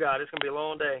 oh God, it's gonna be a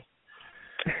long day.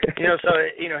 You know, so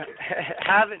you know,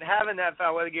 having that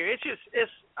foul weather gear,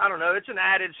 it's I don't know, it's an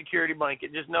added security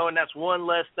blanket, just knowing that's one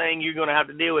less thing you're gonna have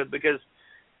to deal with, because,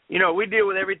 you know, we deal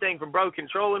with everything from broken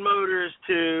trolling motors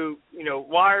to, you know,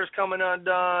 wires coming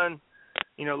undone,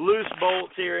 you know, loose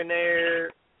bolts here and there,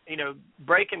 you know,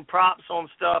 breaking props on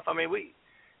stuff. I mean,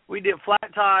 we did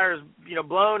flat tires, you know,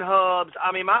 blown hubs.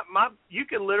 I mean, you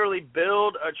could literally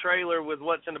build a trailer with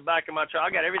what's in the back of my truck.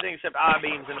 I got everything except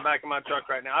I-beams in the back of my truck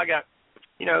right now. I got,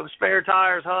 you know, spare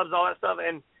tires, hubs, all that stuff,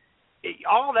 and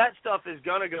all that stuff is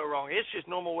going to go wrong. It's just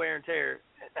normal wear and tear.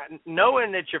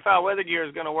 Knowing that your foul weather gear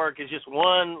is going to work is just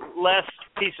one less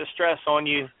piece of stress on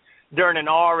you during an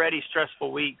already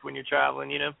stressful week when you're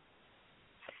traveling, you know.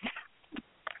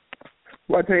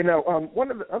 Well, I tell you now,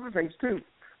 one of the other things, too,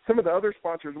 some of the other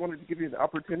sponsors wanted to give you the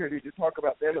opportunity to talk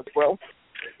about them as well.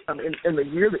 In the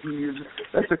gear that you use,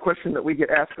 that's a question that we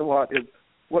get asked a lot, is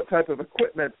what type of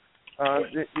equipment,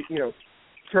 you know,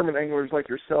 tournament anglers like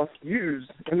yourself use,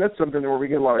 and that's something where we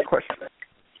get a lot of questions.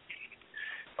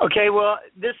 Okay, well,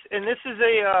 this is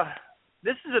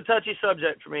a touchy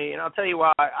subject for me, and I'll tell you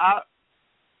why.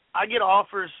 I get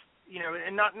offers, you know,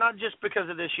 and not just because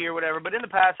of this year or whatever, but in the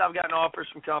past I've gotten offers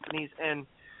from companies, and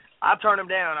I turned them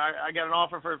down. I got an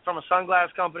offer from a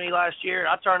sunglass company last year.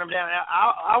 I turned them down.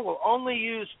 I will only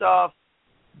use stuff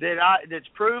that's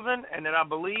proven and that I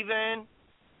believe in,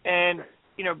 and,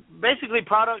 you know, basically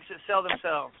products that sell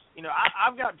themselves. You know,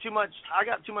 I got too much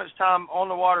time on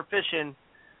the water fishing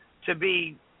to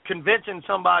be convincing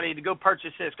somebody to go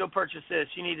purchase this,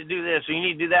 you need to do this, or you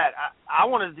need to do that. I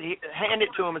wanted to hand it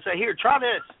to them and say, here, try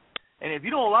this. And if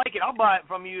you don't like it, I'll buy it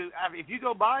from you. If you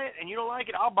go buy it and you don't like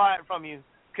it, I'll buy it from you,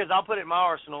 because I'll put it in my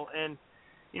arsenal. And,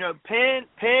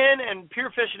 Penn and pure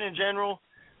fishing in general,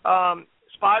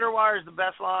 spider wire is the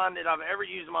best line that I've ever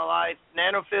used in my life.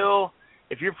 Nanofill,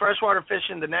 if you're freshwater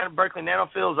fishing, the Berkeley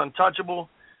Nanofill is untouchable.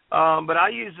 But I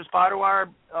use the spider wire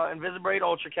Invisibraid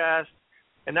Ultracast,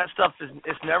 and that stuff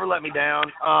it's never let me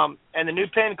down. And the new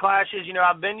Penn clashes,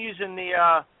 I've been using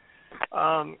the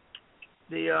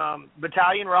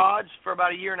battalion rods for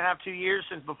about 1.5 years, 2 years,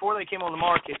 since before they came on the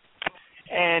market.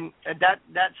 And at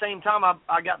that same time,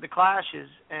 I got the clashes,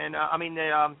 and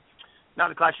not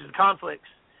the clashes, the conflicts.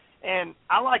 And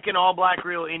I like an all-black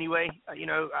reel anyway.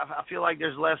 I feel like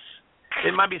there's less,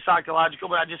 it might be psychological,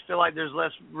 but I just feel like there's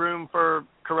less room for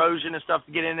corrosion and stuff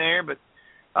to get in there. But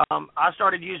I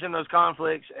started using those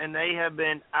conflicts, and they have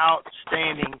been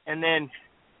outstanding. And then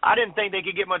I didn't think they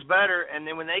could get much better. And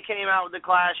then when they came out with the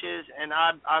clashes, and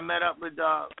I met up with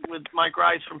Mike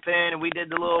Rice from Penn, and we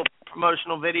did the little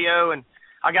promotional video, and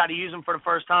I got to use them for the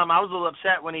first time. I was a little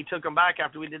upset when he took them back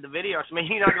after we did the video. I said,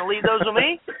 "You're not going to leave those with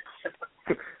me?"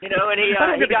 And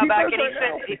he got back and he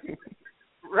sent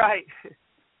right.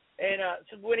 And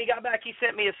so when he got back, he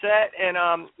sent me a set, and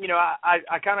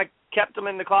I kind of kept them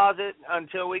in the closet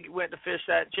until we went to fish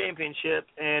that championship.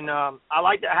 And I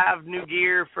like to have new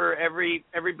gear for every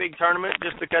big tournament,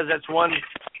 just because that's one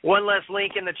less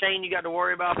link in the chain you got to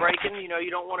worry about breaking.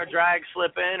 You don't want to drag,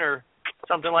 slip in, or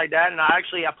something like that. And I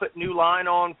put new line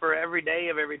on for every day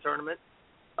of every tournament.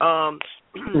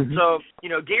 So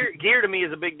gear to me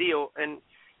is a big deal, and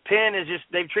Penn is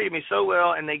they've treated me so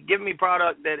well, and they give me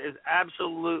product that is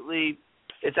absolutely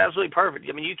perfect.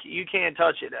 I mean, you can't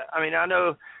touch it. I mean, I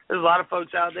know there's a lot of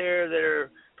folks out there that are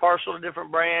partial to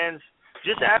different brands.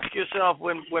 Just ask yourself,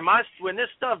 when this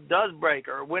stuff does break,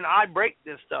 or when I break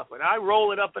this stuff, when I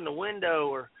roll it up in the window,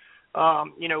 or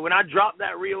when I drop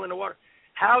that reel in the water,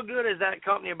 how good is that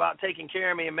company about taking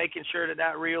care of me and making sure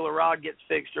that reel or rod gets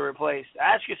fixed or replaced?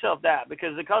 Ask yourself that,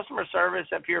 because the customer service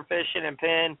at Pure Fishing and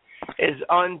Penn is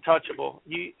untouchable.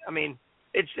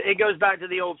 It goes back to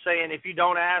the old saying, if you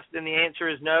don't ask, then the answer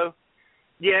is no.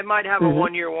 Yeah, it might have a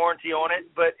 1-year warranty on it,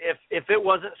 but if it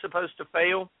wasn't supposed to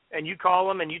fail and you call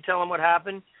them and you tell them what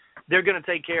happened, they're going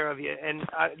to take care of you. And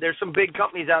there's some big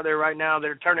companies out there right now that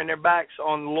are turning their backs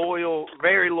on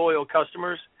very loyal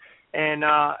customers. And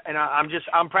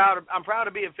I'm proud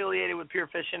to be affiliated with Pure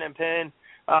Fishing and Penn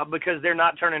because they're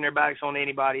not turning their backs on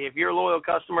anybody. If you're a loyal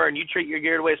customer and you treat your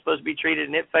gear the way it's supposed to be treated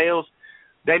and it fails,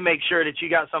 they make sure that you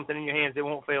got something in your hands that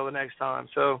won't fail the next time.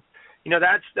 So,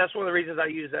 that's one of the reasons I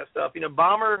use that stuff.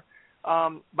 Bomber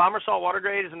Saltwater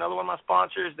Grade is another one of my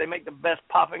sponsors. They make the best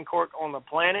popping cork on the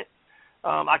planet.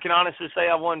 I can honestly say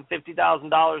I've won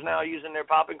 $50,000 now using their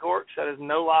popping corks. That is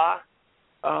no lie.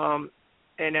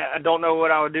 And I don't know what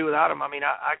I would do without them. I mean,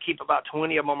 I keep about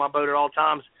 20 of them on my boat at all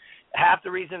times. Half the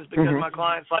reason is because my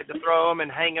clients like to throw them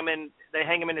and hang them in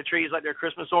the trees like they're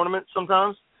Christmas ornaments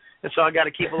sometimes. And so I got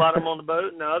to keep a lot of them on the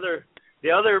boat. And the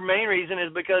other main reason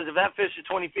is because if that fish is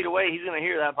 20 feet away, he's going to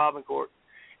hear that popping cork.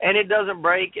 And it doesn't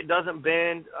break. It doesn't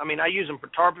bend. I mean, I use them for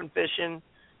tarpon fishing.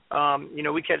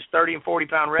 We catch 30 and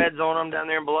 40-pound reds on them down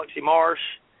there in Biloxi Marsh.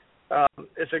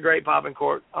 It's a great popping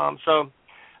cork. So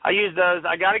I use those.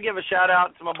 I got to give a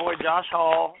shout-out to my boy Josh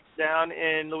Hall down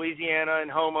in Louisiana in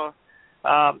Houma.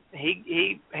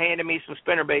 He handed me some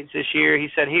spinnerbaits this year. He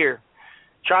said, "Here,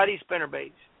 try these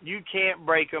spinnerbaits. You can't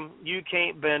break them. You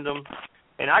can't bend them."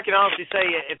 And I can honestly say,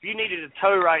 if you needed a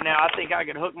tow right now, I think I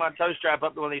could hook my tow strap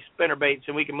up to one of these spinnerbaits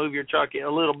and we can move your truck a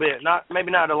little bit.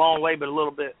 Maybe not a long way, but a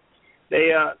little bit.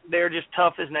 They're just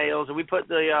tough as nails. And we put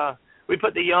the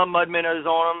young mud minnows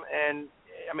on them, and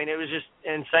I mean, it was just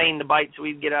insane the bites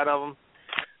we'd get out of them.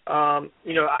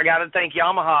 I got to thank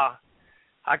Yamaha.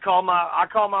 I call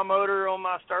my motor on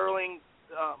my Sterling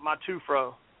my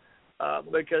two-fro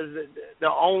because the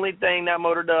only thing that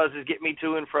motor does is get me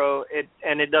to and fro. It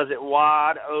does it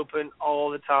wide open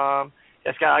all the time.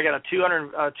 I got a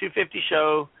 250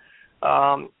 show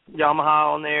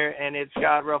Yamaha on there, and it's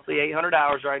got roughly 800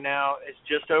 hours right now. It's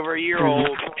just over a year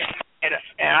old.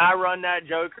 And I run that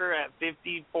joker at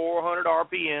 5,400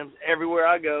 RPMs everywhere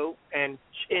I go, and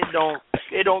it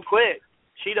don't quit.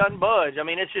 She doesn't budge. I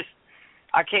mean, it's just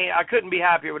I couldn't be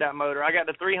happier with that motor. I got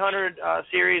the 300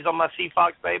 series on my Sea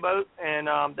Fox Bay boat and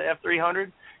the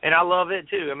F300, and I love it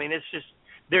too. I mean, it's just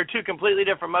they're two completely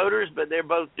different motors, but they're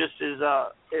both just as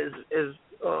I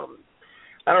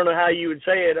don't know how you would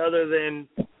say it other than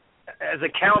as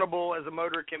accountable as a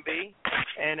motor can be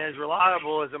and as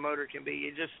reliable as a motor can be.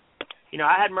 It just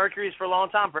I had Mercuries for a long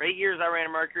time. For 8 years, I ran a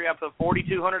Mercury. I put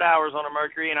 4,200 hours on a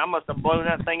Mercury, and I must have blown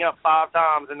that thing up 5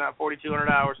 times in that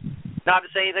 4,200 hours. Not to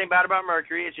say anything bad about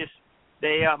Mercury. It's just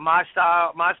my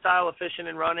style of fishing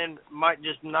and running might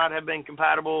just not have been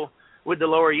compatible with the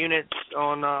lower units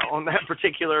on that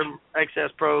particular XS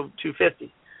Pro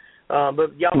 250.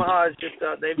 But Yamaha is just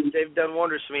they've done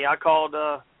wonders for me. I called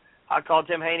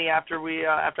Tim Haney after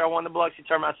I won the Biloxi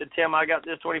tournament. I said, Tim, I got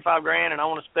this $25,000 and I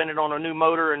want to spend it on a new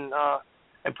motor and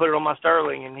put it on my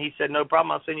Sterling. And he said, no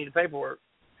problem, I'll send you the paperwork.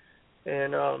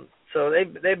 And so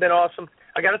they've been awesome.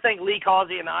 I got to thank Lee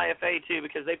Causey and the IFA too,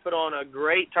 because they put on a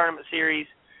great tournament series.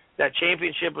 That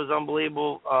championship was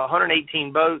unbelievable.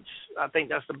 118 boats. I think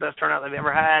that's the best turnout they've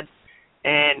ever had.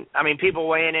 And I mean, people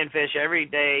weighing in fish every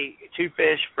day, 2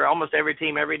 fish for almost every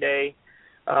team every day.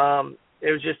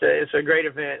 It was it's a great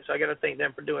event. So I got to thank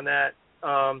them for doing that.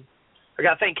 I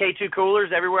got to thank K2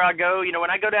 Coolers everywhere I go. You know,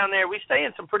 when I go down there, we stay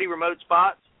in some pretty remote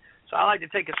spots. So I like to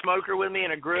take a smoker with me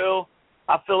and a grill.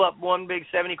 I fill up one big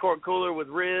 70-quart cooler with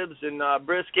ribs and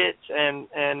briskets and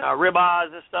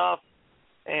ribeyes and stuff.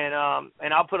 And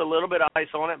I'll put a little bit of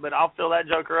ice on it, but I'll fill that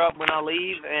joker up when I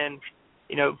leave. And,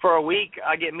 you know, for a week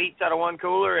I get meats out of one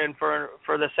cooler, and for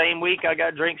the same week I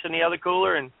got drinks in the other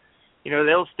cooler. And, you know,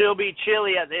 they'll still be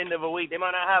chilly at the end of a week. They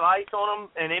might not have ice on them,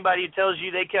 and anybody who tells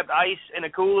you they kept ice in a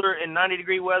cooler in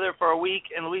 90-degree weather for a week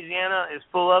in Louisiana is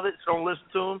full of it, so don't listen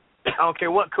to them. I don't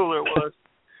care what cooler it was.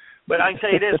 But I can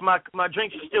tell you this, my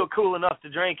drinks are still cool enough to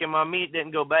drink, and my meat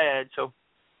didn't go bad. So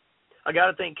I got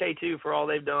to thank K2 for all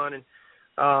they've done. And,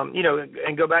 you know,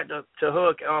 and go back to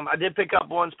Hook. I did pick up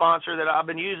one sponsor that I've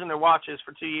been using their watches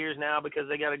for 2 years now because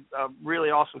they got a really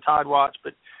awesome Tide watch.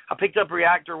 But I picked up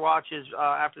Reactor watches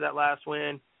after that last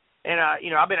win. And,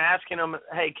 you know, I've been asking them,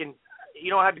 hey,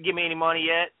 you don't have to give me any money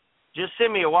yet. Just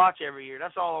send me a watch every year.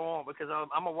 That's all I want, because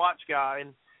I'm a watch guy.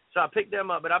 And so I picked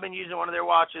them up, but I've been using one of their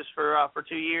watches for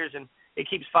 2 years, and it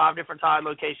keeps 5 different Tide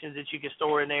locations that you can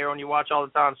store in there on your watch all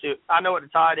the time. So I know what the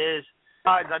Tide is.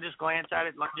 Tides, I just glance at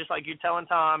it just like you're telling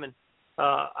time, and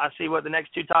I see what the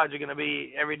next 2 tides are going to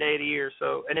be every day of the year.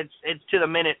 So, and it's to the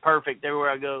minute perfect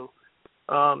everywhere I go.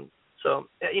 So,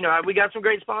 you know, we got some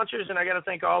great sponsors, and I got to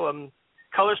thank all of them.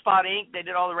 Color Spot Inc., they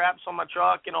did all the wraps on my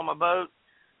truck and on my boat.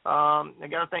 I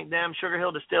got to thank them. Sugar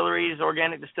Hill Distilleries,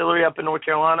 organic distillery up in North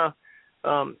Carolina.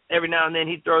 Every now and then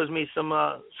he throws me some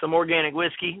organic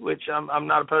whiskey, which I'm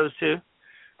not opposed to.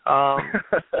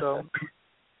 So.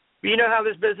 You know how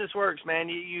this business works, man.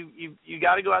 You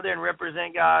got to go out there and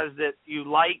represent guys that you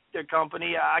like their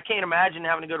company. I can't imagine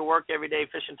having to go to work every day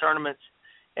fishing tournaments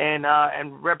and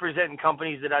representing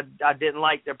companies that I didn't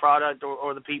like their product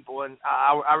or the people, and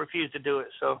I refuse to do it.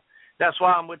 So that's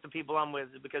why I'm with the people I'm with,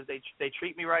 is because they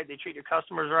treat me right, they treat their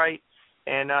customers right,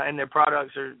 and their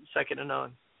products are second to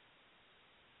none.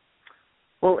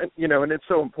 Well, you know, and it's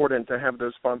so important to have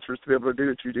those sponsors to be able to do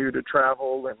what you do, to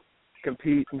travel and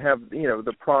compete and have, you know,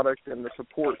 the product and the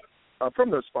support from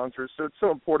those sponsors. So it's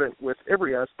so important with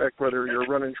every aspect, whether you're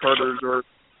running charters or,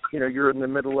 you know, you're in the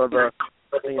middle of a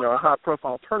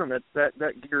high-profile tournament, that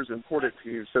gear is important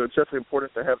to you. So it's definitely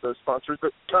important to have those sponsors.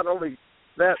 But not only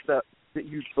that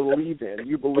you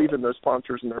believe in those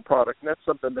sponsors and their product, and that's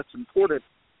something that's important,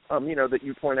 you know, that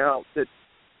you point out, that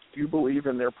you believe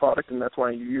in their product, and that's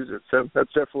why you use it. So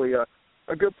that's definitely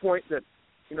a good point that,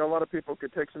 you know, a lot of people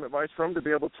could take some advice from, to be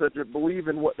able to believe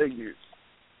in what they use.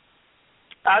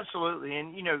 Absolutely.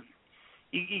 And, you know,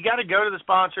 you got to go to the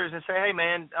sponsors and say, hey,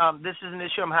 man, this is an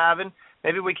issue I'm having.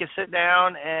 Maybe we can sit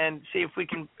down and see if we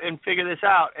can figure this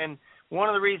out. And one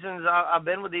of the reasons I've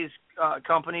been with these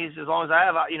companies as long as I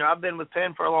have, you know, I've been with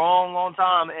Penn for a long, long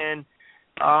time. And,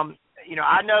 you know,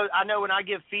 I know when I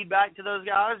give feedback to those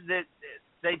guys that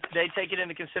they take it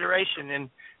into consideration. And,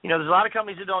 you know, there's a lot of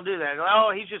companies that don't do that. They're like,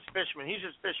 oh, he's just a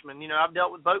fisherman. You know, I've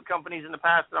dealt with boat companies in the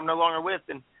past that I'm no longer with,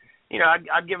 and, you know,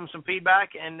 I'd give them some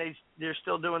feedback, and they're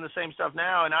still doing the same stuff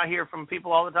now. And I hear from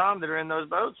people all the time that are in those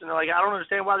boats, and they're like, I don't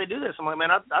understand why they do this. I'm like, man,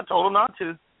 I told them not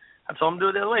to. I told them to do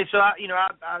it the other way. So,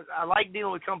 I like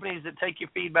dealing with companies that take your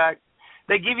feedback.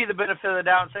 They give you the benefit of the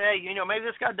doubt and say, hey, you know, maybe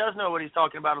this guy does know what he's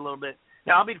talking about a little bit.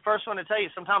 Now, I'll be the first one to tell you,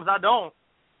 sometimes I don't.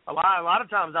 A lot of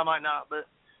times I might not, but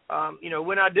you know,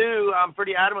 when I do, I'm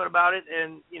pretty adamant about it.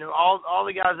 And, you know, all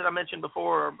the guys that I mentioned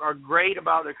before are great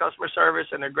about their customer service,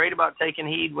 and they're great about taking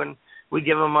heed when we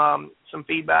give them some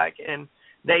feedback. And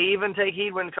they even take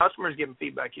heed when customers give them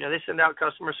feedback. You know, they send out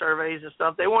customer surveys and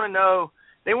stuff. They want to know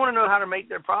how to make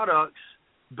their products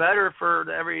better for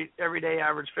the everyday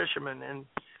average fisherman. And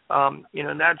you know,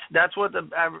 and that's what the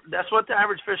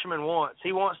average fisherman wants.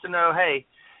 He wants to know, hey,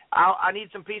 I need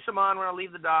some peace of mind when I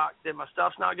leave the dock that my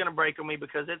stuff's not going to break on me,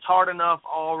 because it's hard enough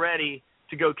already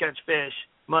to go catch fish,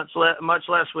 much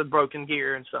less with broken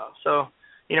gear and stuff. So,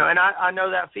 you know, and I know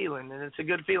that feeling, and it's a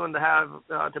good feeling to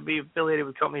have to be affiliated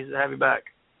with companies that have your back.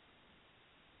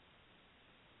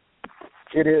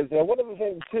 It is. And one of the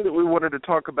things, too, that we wanted to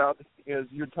talk about is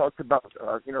you talked about,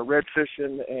 red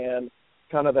fishing and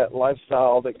kind of that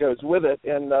lifestyle that goes with it.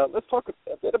 And let's talk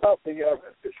a bit about the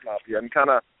Redfish Mafia and kind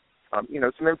of,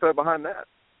 some info behind that.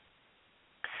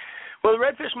 Well, the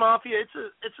Redfish Mafia,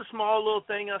 it's a small little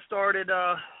thing I started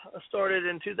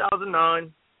in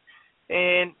 2009.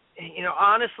 And,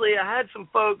 honestly, I had some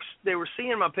folks, they were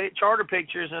seeing my charter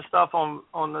pictures and stuff on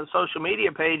the social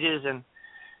media pages, and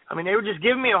they were just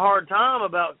giving me a hard time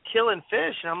about killing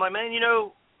fish. And I'm like, man,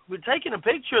 we're taking a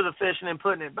picture of the fish and then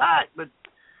putting it back, but,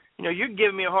 you're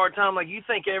giving me a hard time like you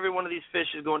think every one of these fish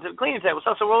is going to the cleaning table.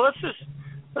 So I said, well,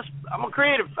 I'm gonna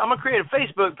create a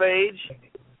Facebook page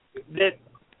that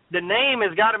the name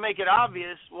has got to make it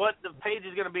obvious what the page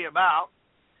is going to be about.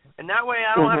 And that way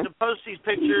I don't have to post these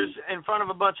pictures in front of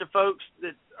a bunch of folks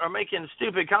that are making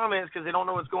stupid comments because they don't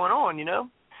know what's going on,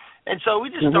 And so we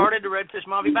just started the Redfish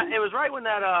Mafia. It was right when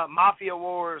that Mafia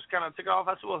Wars kind of took off.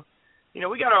 I said, well,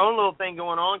 we got our own little thing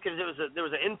going on because there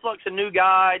was an influx of new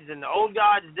guides, and the old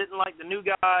guides didn't like the new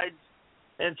guides.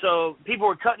 And so people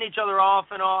were cutting each other off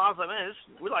and all. I was like, man,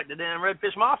 we like the damn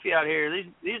Redfish Mafia out here.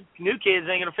 These new kids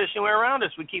ain't going to fish anywhere around us.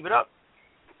 We keep it up.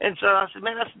 And so I said,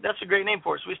 man, that's a great name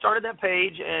for it. So we started that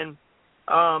page, and,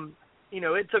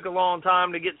 it took a long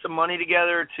time to get some money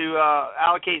together to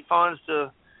allocate funds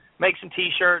to make some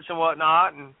T-shirts and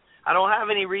whatnot. And I don't have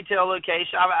any retail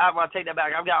location. I take that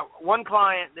back. I've got one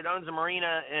client that owns a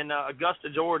marina in Augusta,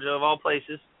 Georgia, of all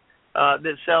places,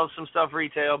 that sells some stuff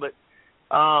retail. But,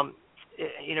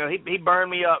 he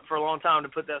burned me up for a long time to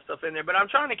put that stuff in there. But I'm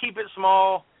trying to keep it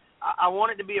small. I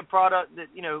want it to be a product that,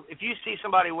 if you see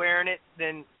somebody wearing it,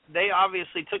 then they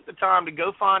obviously took the time to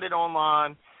go find it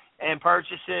online and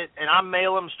purchase it, and I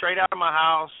mail them straight out of my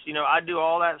house. I do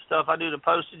all that stuff. I do the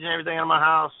postage and everything out of my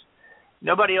house.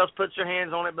 Nobody else puts their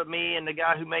hands on it but me and the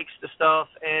guy who makes the stuff.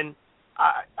 And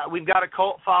we've got a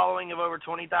cult following of over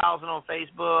 20,000 on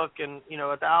Facebook and,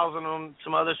 1,000 on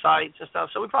some other sites and stuff.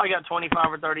 So we probably got 25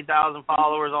 or 30,000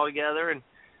 followers altogether.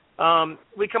 And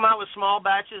we come out with small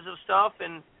batches of stuff,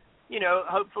 and,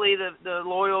 hopefully the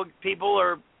loyal people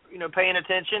are, paying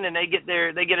attention, and they get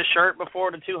a shirt before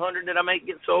the 200 that I make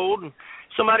get sold. And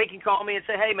somebody can call me and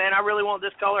say, hey, man, I really want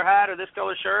this color hat or this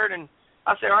color shirt. And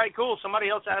I say, all right, cool. Somebody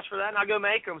else asked for that, and I'll go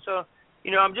make them. So,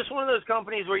 I'm just one of those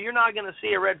companies where you're not going to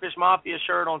see a Redfish Mafia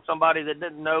shirt on somebody that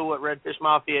doesn't know what Redfish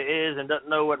Mafia is and doesn't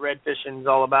know what red fishing is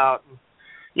all about.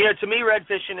 To me, red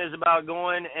fishing is about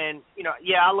going and,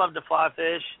 I love to fly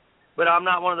fish, but I'm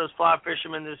not one of those fly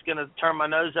fishermen that's going to turn my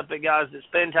nose up at guys that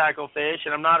spin tackle fish,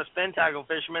 and I'm not a spin tackle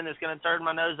fisherman that's going to turn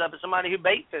my nose up at somebody who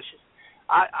bait fishes.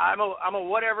 I'm a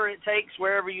whatever it takes,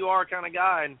 wherever you are kind of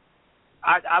guy, and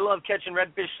I love catching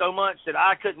redfish so much that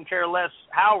I couldn't care less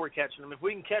how we're catching them. If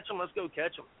we can catch them, let's go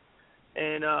catch them.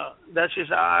 And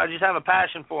I just have a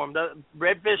passion for them, the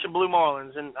redfish and blue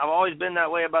marlins, and I've always been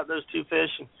that way about those two fish.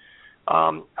 And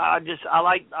I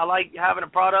like having a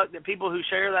product that people who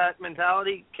share that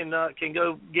mentality can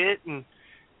go get, and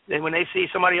then when they see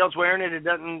somebody else wearing it, it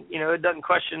doesn't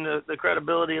question the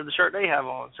credibility of the shirt they have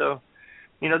on. So.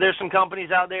 There's some companies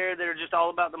out there that are just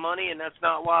all about the money, and it's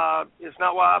not why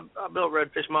I built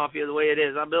Redfish Mafia the way it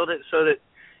is. I built it so that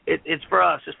it's for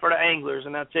us. It's for the anglers,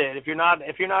 and that's it. If you're not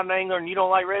an angler and you don't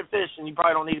like redfish, then you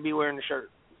probably don't need to be wearing the shirt.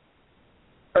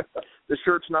 The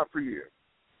shirt's not for you.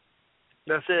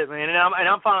 That's it, man. And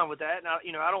I'm fine with that.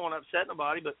 And I don't want to upset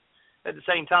nobody, but at the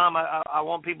same time, I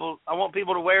want people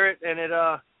to wear it, and it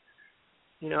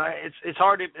it's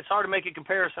hard to make a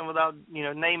comparison without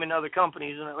naming other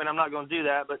companies, and I'm not going to do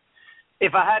that. But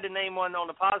if I had to name one on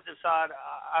the positive side,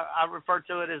 I refer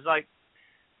to it as like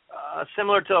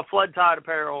similar to a flood tide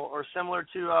apparel or similar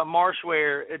to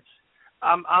marshwear.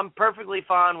 I'm perfectly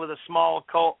fine with a small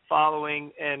cult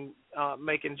following and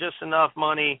making just enough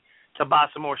money to buy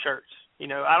some more shirts.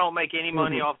 I don't make any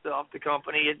money off the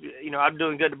company. I'm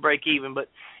doing good to break even. But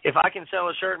if I can sell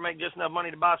a shirt and make just enough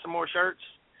money to buy some more shirts,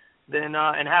 then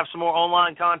and have some more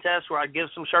online contests where I give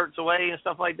some shirts away and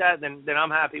stuff like that, then I'm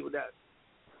happy with that.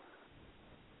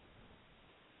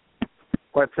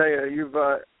 Well, I tell you, you've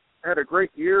had a great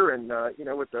year, and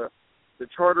with the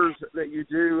charters that you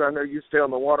do, I know you stay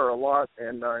on the water a lot,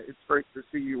 and it's great to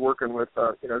see you working with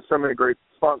so many great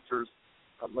sponsors.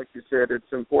 Like you said,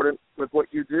 it's important with what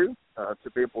you do to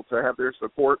be able to have their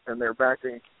support and their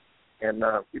backing, and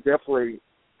we definitely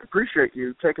appreciate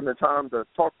you taking the time to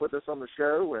talk with us on the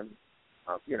show, and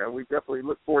we definitely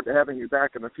look forward to having you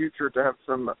back in the future to have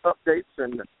some updates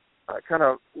and kind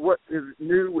of what is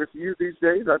new with you these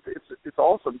days. It's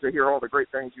awesome to hear all the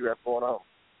great things you have going on.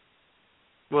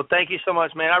 Well, thank you so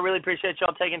much, man. I really appreciate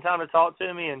y'all taking time to talk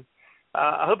to me, and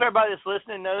I hope everybody that's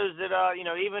listening knows that,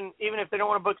 even if they don't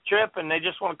want to book a trip and they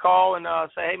just want to call and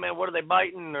say, hey, man, what are they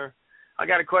biting? Or I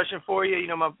got a question for you.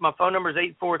 My phone number is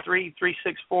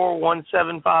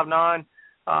 843-364-1759.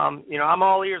 I'm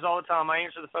all ears all the time. I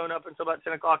answer the phone up until about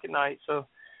 10 o'clock at night. So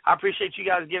I appreciate you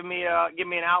guys giving me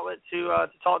an outlet to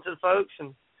talk to the folks,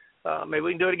 and maybe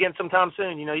we can do it again sometime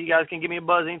soon. You guys can give me a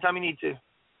buzz anytime you need to.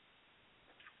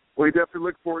 We definitely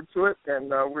look forward to it,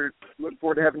 and we look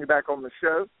forward to having you back on the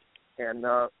show. And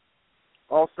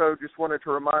also just wanted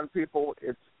to remind people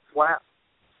it's Flat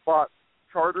Spot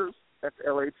Charters. That's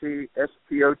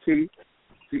LATSPOTCHARTERS.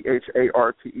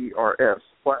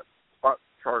 Flat Spot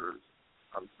Charters.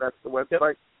 That's the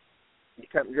website. Yep.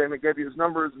 Captain Jamie gave you his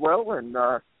number as well, and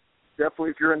definitely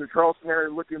if you're in the Charleston area,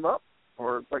 look him up.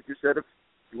 Or like you said, if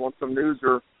you want some news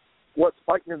or what's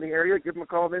biting in the area, give him a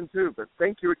call then too. But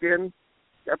thank you again,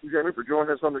 Captain Jamie, for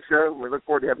joining us on the show, and we look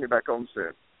forward to having you back on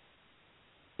soon.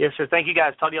 Yes, sir. Thank you,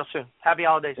 guys. Talk to y'all soon. Happy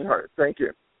holidays. All right. Thank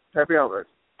you. Happy holidays.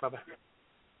 Bye-bye.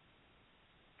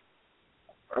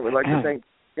 I would like to thank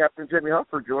Captain Jamie Hough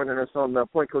for joining us on the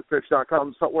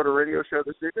PointClickFish.com Saltwater Radio Show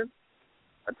this evening.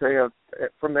 I tell you,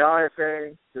 from the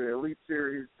IFA to the Elite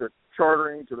Series to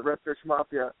chartering to the Redfish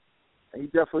Mafia, he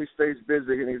definitely stays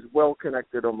busy and he's well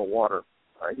connected on the water.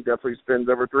 He definitely spends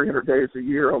over 300 days a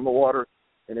year on the water,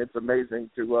 and it's amazing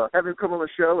to have him come on the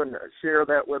show and share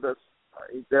that with us.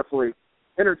 He's definitely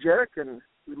energetic, and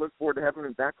we look forward to having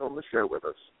him back on the show with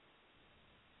us.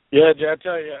 Yeah, Jay, I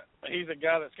tell you, he's a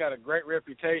guy that's got a great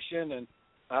reputation, and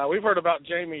we've heard about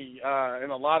Jamie in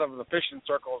a lot of the fishing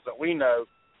circles that we know,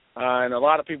 and a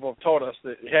lot of people have told us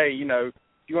that, hey, if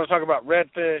you want to talk about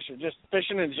redfish or just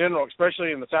fishing in general,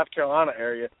 especially in the South Carolina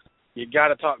area, you got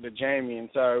to talk to Jamie. And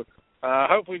so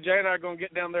hopefully Jay and I are going to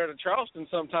get down there to Charleston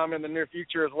sometime in the near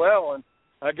future as well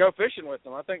and go fishing with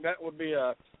him. I think that would be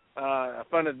a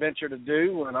fun adventure to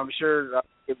do, and I'm sure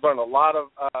we've learned a lot of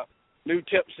new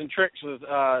tips and tricks with,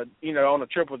 on a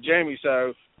trip with Jamie.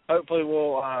 So hopefully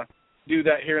we'll do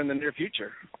that here in the near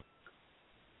future.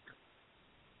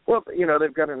 Well,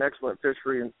 they've got an excellent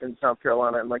fishery in South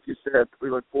Carolina, and like you said, we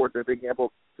look forward to being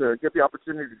able to get the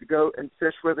opportunity to go and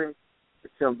fish with him.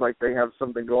 It sounds like they have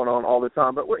something going on all the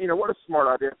time. But, what a smart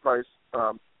idea, Price,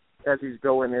 as he's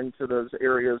going into those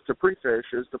areas to pre-fish,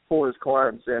 is to pull his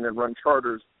clients in and run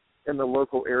charters in the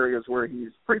local areas where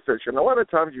he's pre-fishing. A lot of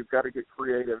times you've got to get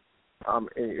creative,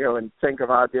 and think of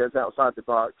ideas outside the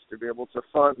box to be able to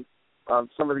fund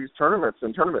some of these tournaments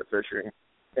and tournament fishing.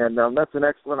 And that's an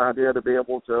excellent idea to be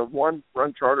able to, one,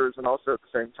 run charters and also at the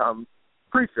same time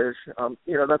pre-fish.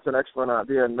 That's an excellent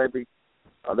idea. And maybe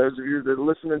those of you that are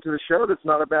listening to the show, that's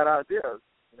not a bad idea.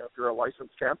 If you're a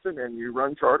licensed captain and you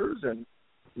run charters, and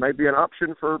maybe an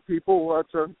option for people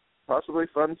to possibly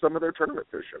fund some of their tournament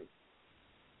fishing.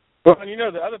 Well, and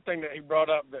the other thing that he brought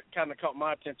up that kind of caught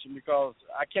my attention, because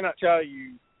I cannot tell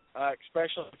you,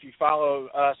 especially if you follow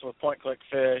us with Point Click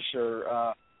Fish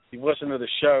or you've listened to the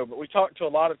show, but we talk to a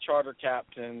lot of charter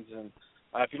captains, and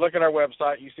if you look at our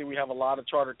website, you see we have a lot of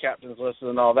charter captains listed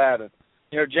and all that. And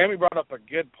Jamie brought up a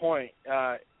good point.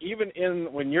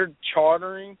 Even when you're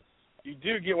chartering, you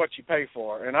do get what you pay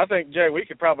for. And I think, Jay, we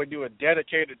could probably do a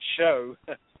dedicated show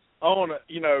on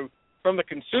from the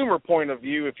consumer point of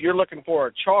view. If you're looking for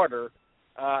a charter,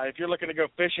 if you're looking to go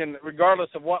fishing, regardless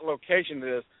of what location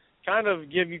it is, kind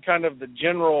of give you kind of the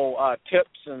general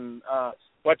tips and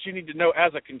what you need to know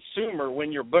as a consumer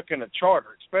when you're booking a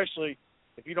charter, especially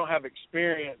if you don't have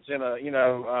experience in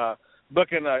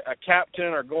booking a captain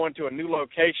or going to a new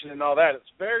location and all that. It's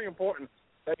very important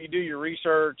that you do your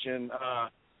research and,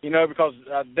 because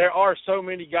there are so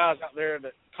many guys out there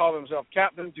that call themselves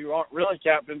captains who aren't really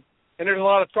captains, and there's a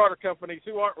lot of charter companies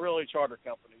who aren't really charter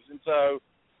companies. And so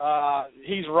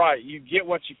he's right. You get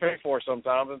what you pay for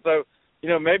sometimes. And so,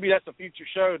 maybe that's a future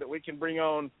show that we can bring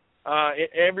on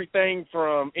everything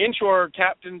from inshore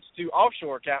captains to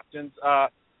offshore captains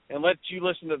and let you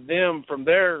listen to them from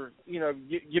their,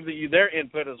 give you their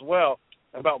input as well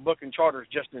about booking charters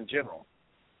just in general.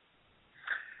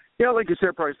 Yeah, like you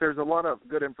said, Price, there's a lot of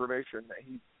good information that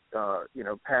he,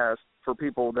 passed for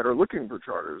people that are looking for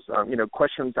charters,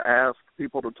 questions to ask,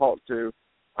 people to talk to.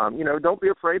 Don't be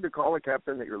afraid to call a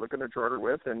captain that you're looking to charter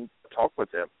with and talk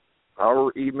with him,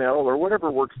 or email or whatever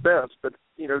works best. But,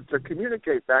 to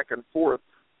communicate back and forth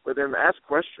with him, ask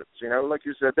questions. Like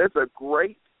you said, that's a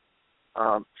great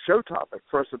show topic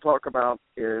for us to talk about,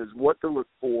 is what to look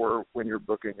for when you're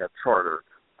booking a charter.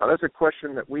 That's a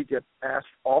question that we get asked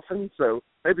often, so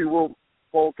maybe we'll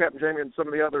pull Captain Jamie and some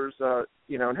of the others,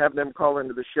 and have them call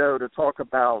into the show to talk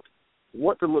about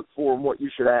what to look for and what you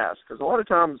should ask. Because a lot of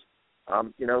times,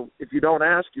 if you don't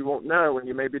ask, you won't know, and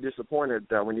you may be disappointed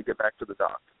when you get back to the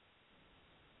dock.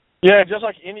 Yeah, just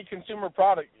like any consumer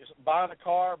product, buying a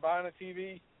car, buying a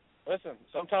TV, listen,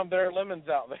 sometimes there are lemons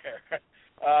out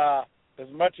there. As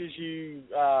much as you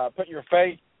put your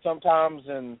faith sometimes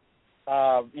in,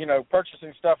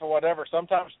 purchasing stuff or whatever,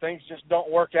 sometimes things just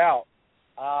don't work out.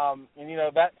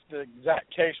 That's the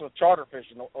exact case with charter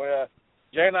fishing.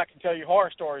 Jay and I can tell you horror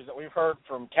stories that we've heard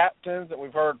from captains, that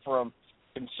we've heard from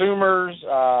consumers,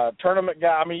 tournament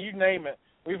guys. I mean, you name it.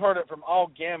 We've heard it from all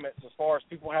gamuts as far as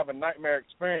people having nightmare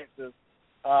experiences,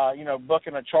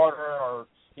 booking a charter or,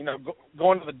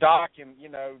 going to the dock and,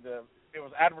 it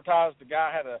was advertised the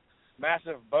guy had a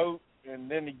massive boat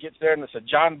and then he gets there and it's a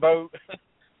John boat.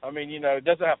 I mean, it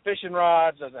doesn't have fishing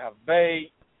rods, doesn't have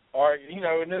bait, or,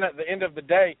 and then at the end of the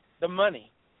day, the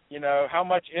money. How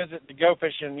much is it to go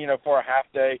fishing, for a half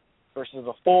day versus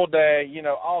a full day,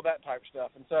 all that type of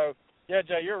stuff. And so, yeah,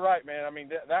 Jay, you're right, man. I mean,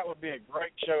 that would be a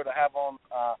great show to have on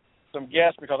some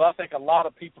guests because I think a lot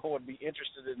of people would be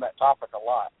interested in that topic a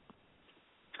lot.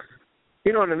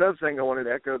 And another thing I wanted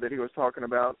to echo that he was talking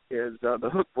about is the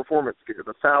HUK performance gear,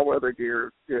 the foul weather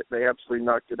gear. They absolutely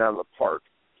knocked it out of the park.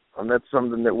 That's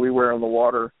something that we wear on the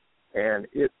water, and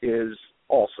it is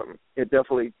awesome. It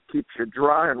definitely keeps you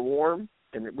dry and warm,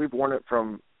 and we've worn it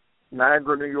from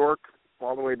Niagara, New York,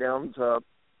 all the way down to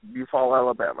Eufaula,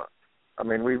 Alabama. I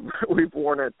mean, we've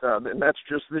worn it, and that's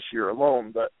just this year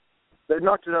alone, but they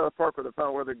knocked it out of the park with the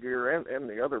foul weather gear and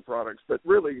the other products. But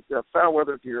really, the foul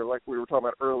weather gear, like we were talking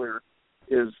about earlier,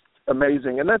 is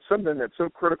amazing, and that's something that's so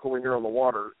critical when you're on the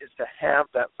water is to have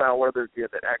that foul weather gear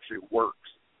that actually works.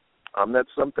 That's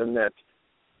something that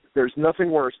there's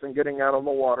nothing worse than getting out on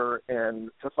the water and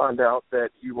to find out that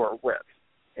you are wet,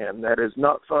 and that is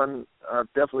not fun. I've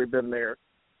definitely been there,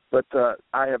 but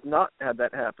I have not had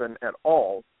that happen at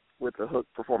all with the HUK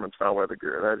Performance foul weather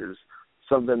gear. That is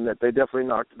something that they definitely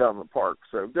knocked it out of the park.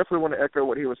 So definitely want to echo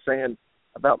what he was saying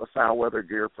about the foul weather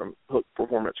gear from HUK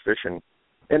Performance Fishing.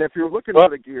 And if you're looking for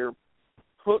the gear,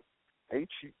 HUK,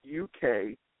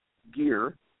 H-U-K,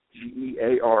 gear,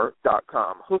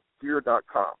 Gear.com,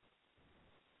 HUKgear.com.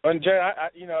 And Jay,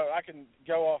 I can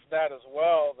go off that as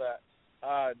well.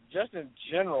 That just in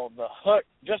general, the HUK,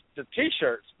 just the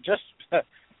T-shirts, just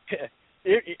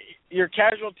your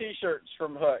casual T-shirts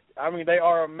from HUK. I mean, they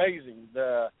are amazing.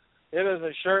 It is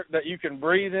a shirt that you can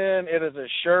breathe in. It is a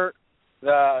shirt.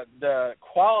 The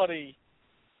quality,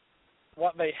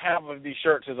 what they have of these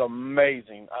shirts is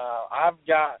amazing. I've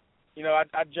got,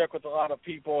 I joke with a lot of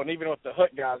people, and even with the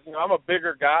HUK guys. I'm a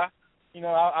bigger guy.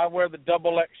 I wear the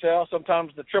double XL,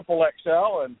 sometimes the triple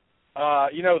XL, and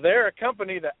they're a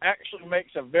company that actually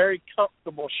makes a very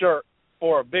comfortable shirt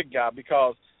for a big guy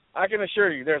because I can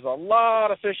assure you there's a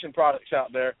lot of fishing products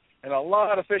out there and a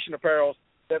lot of fishing apparel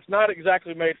that's not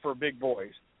exactly made for big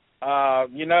boys.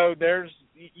 There's,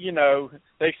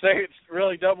 they say it's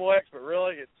really double X, but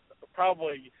really it's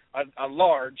probably a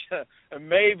large, and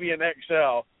maybe an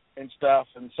XL and stuff.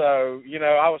 And so,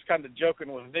 I was kind of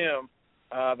joking with them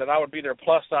that I would be their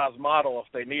plus-size model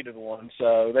if they needed one.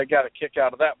 So they got a kick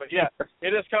out of that. But, yeah,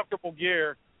 it is comfortable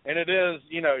gear, and it is,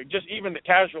 just even the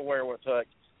casual wear with HUK,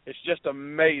 it's just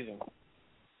amazing.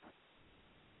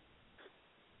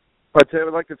 But I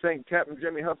would like to thank Captain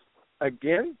Jamie Hough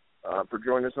again for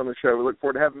joining us on the show. We look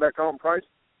forward to having him back on, Price.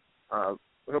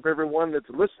 We hope everyone that's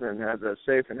listening has a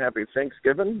safe and happy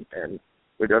Thanksgiving, and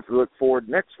we definitely look forward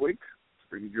next week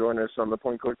for you to join us on the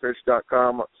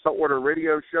PointClickFish.com saltwater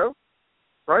radio show.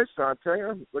 Bryce, I tell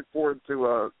you, look forward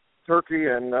to turkey,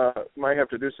 and might have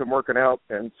to do some working out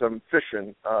and some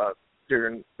fishing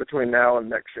between now and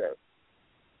next show.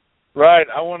 Right.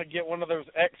 I want to get one of those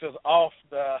X's off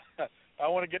I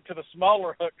want to get to the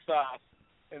smaller HUK size,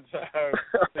 and so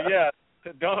yeah,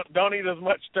 don't eat as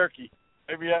much turkey.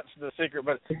 Maybe that's the secret.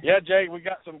 But yeah, Jay, we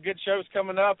got some good shows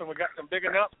coming up, and we got some big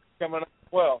announcements coming up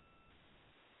as well.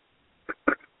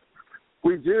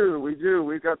 We do.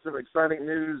 We've got some exciting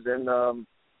news, and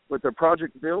with the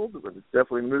project build, it's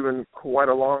definitely moving quite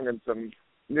along, and some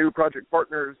new project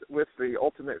partners with the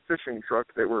ultimate fishing truck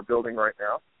that we're building right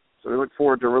now. So we look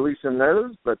forward to releasing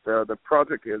those, but the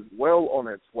project is well on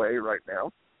its way right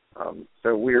now.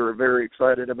 So we are very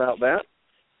excited about that.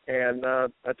 And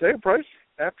I tell you, Price,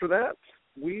 after that,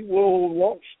 we will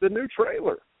launch the new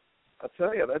trailer. I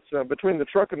tell you, that's between the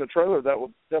truck and the trailer, that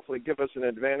will definitely give us an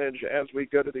advantage as we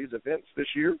go to these events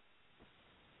this year.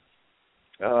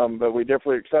 But we're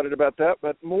definitely excited about that.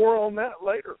 But more on that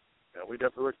later. We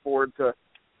definitely look forward to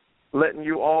letting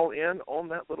you all in on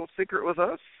that little secret with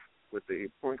us, with the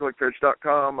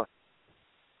PointClickFish.com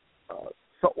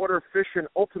saltwater fishing,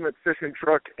 ultimate fishing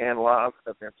truck, and live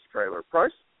events trailer.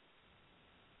 Price,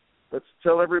 let's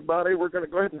tell everybody we're going to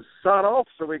go ahead and sign off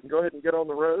so we can go ahead and get on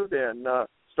the road and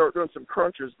start start doing some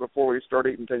crunches before we start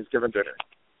eating Thanksgiving dinner.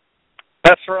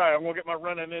 That's right. I'm going to get my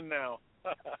running in now.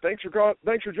 Thanks for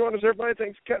joining us, everybody.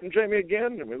 Thanks, Captain Jamie,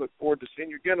 again, and we look forward to seeing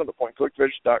you again on the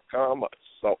PointClickFish.com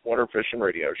Saltwater Fishing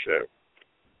Radio Show.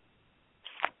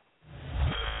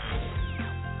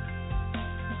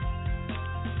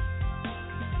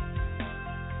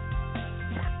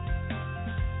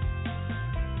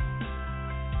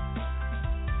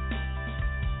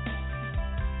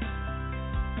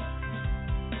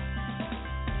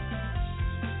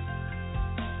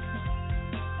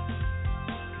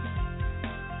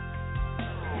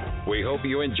 We hope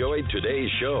you enjoyed today's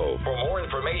show. For more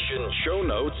information, show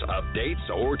notes, updates,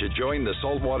 or to join the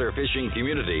saltwater fishing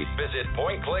community, visit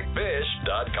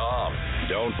PointClickFish.com.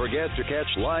 Don't forget to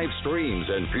catch live streams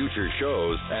and future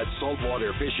shows at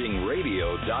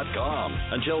saltwaterfishingradio.com.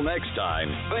 Until next time,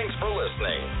 thanks for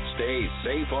listening. Stay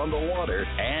safe on the water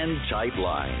and tight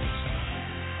lines.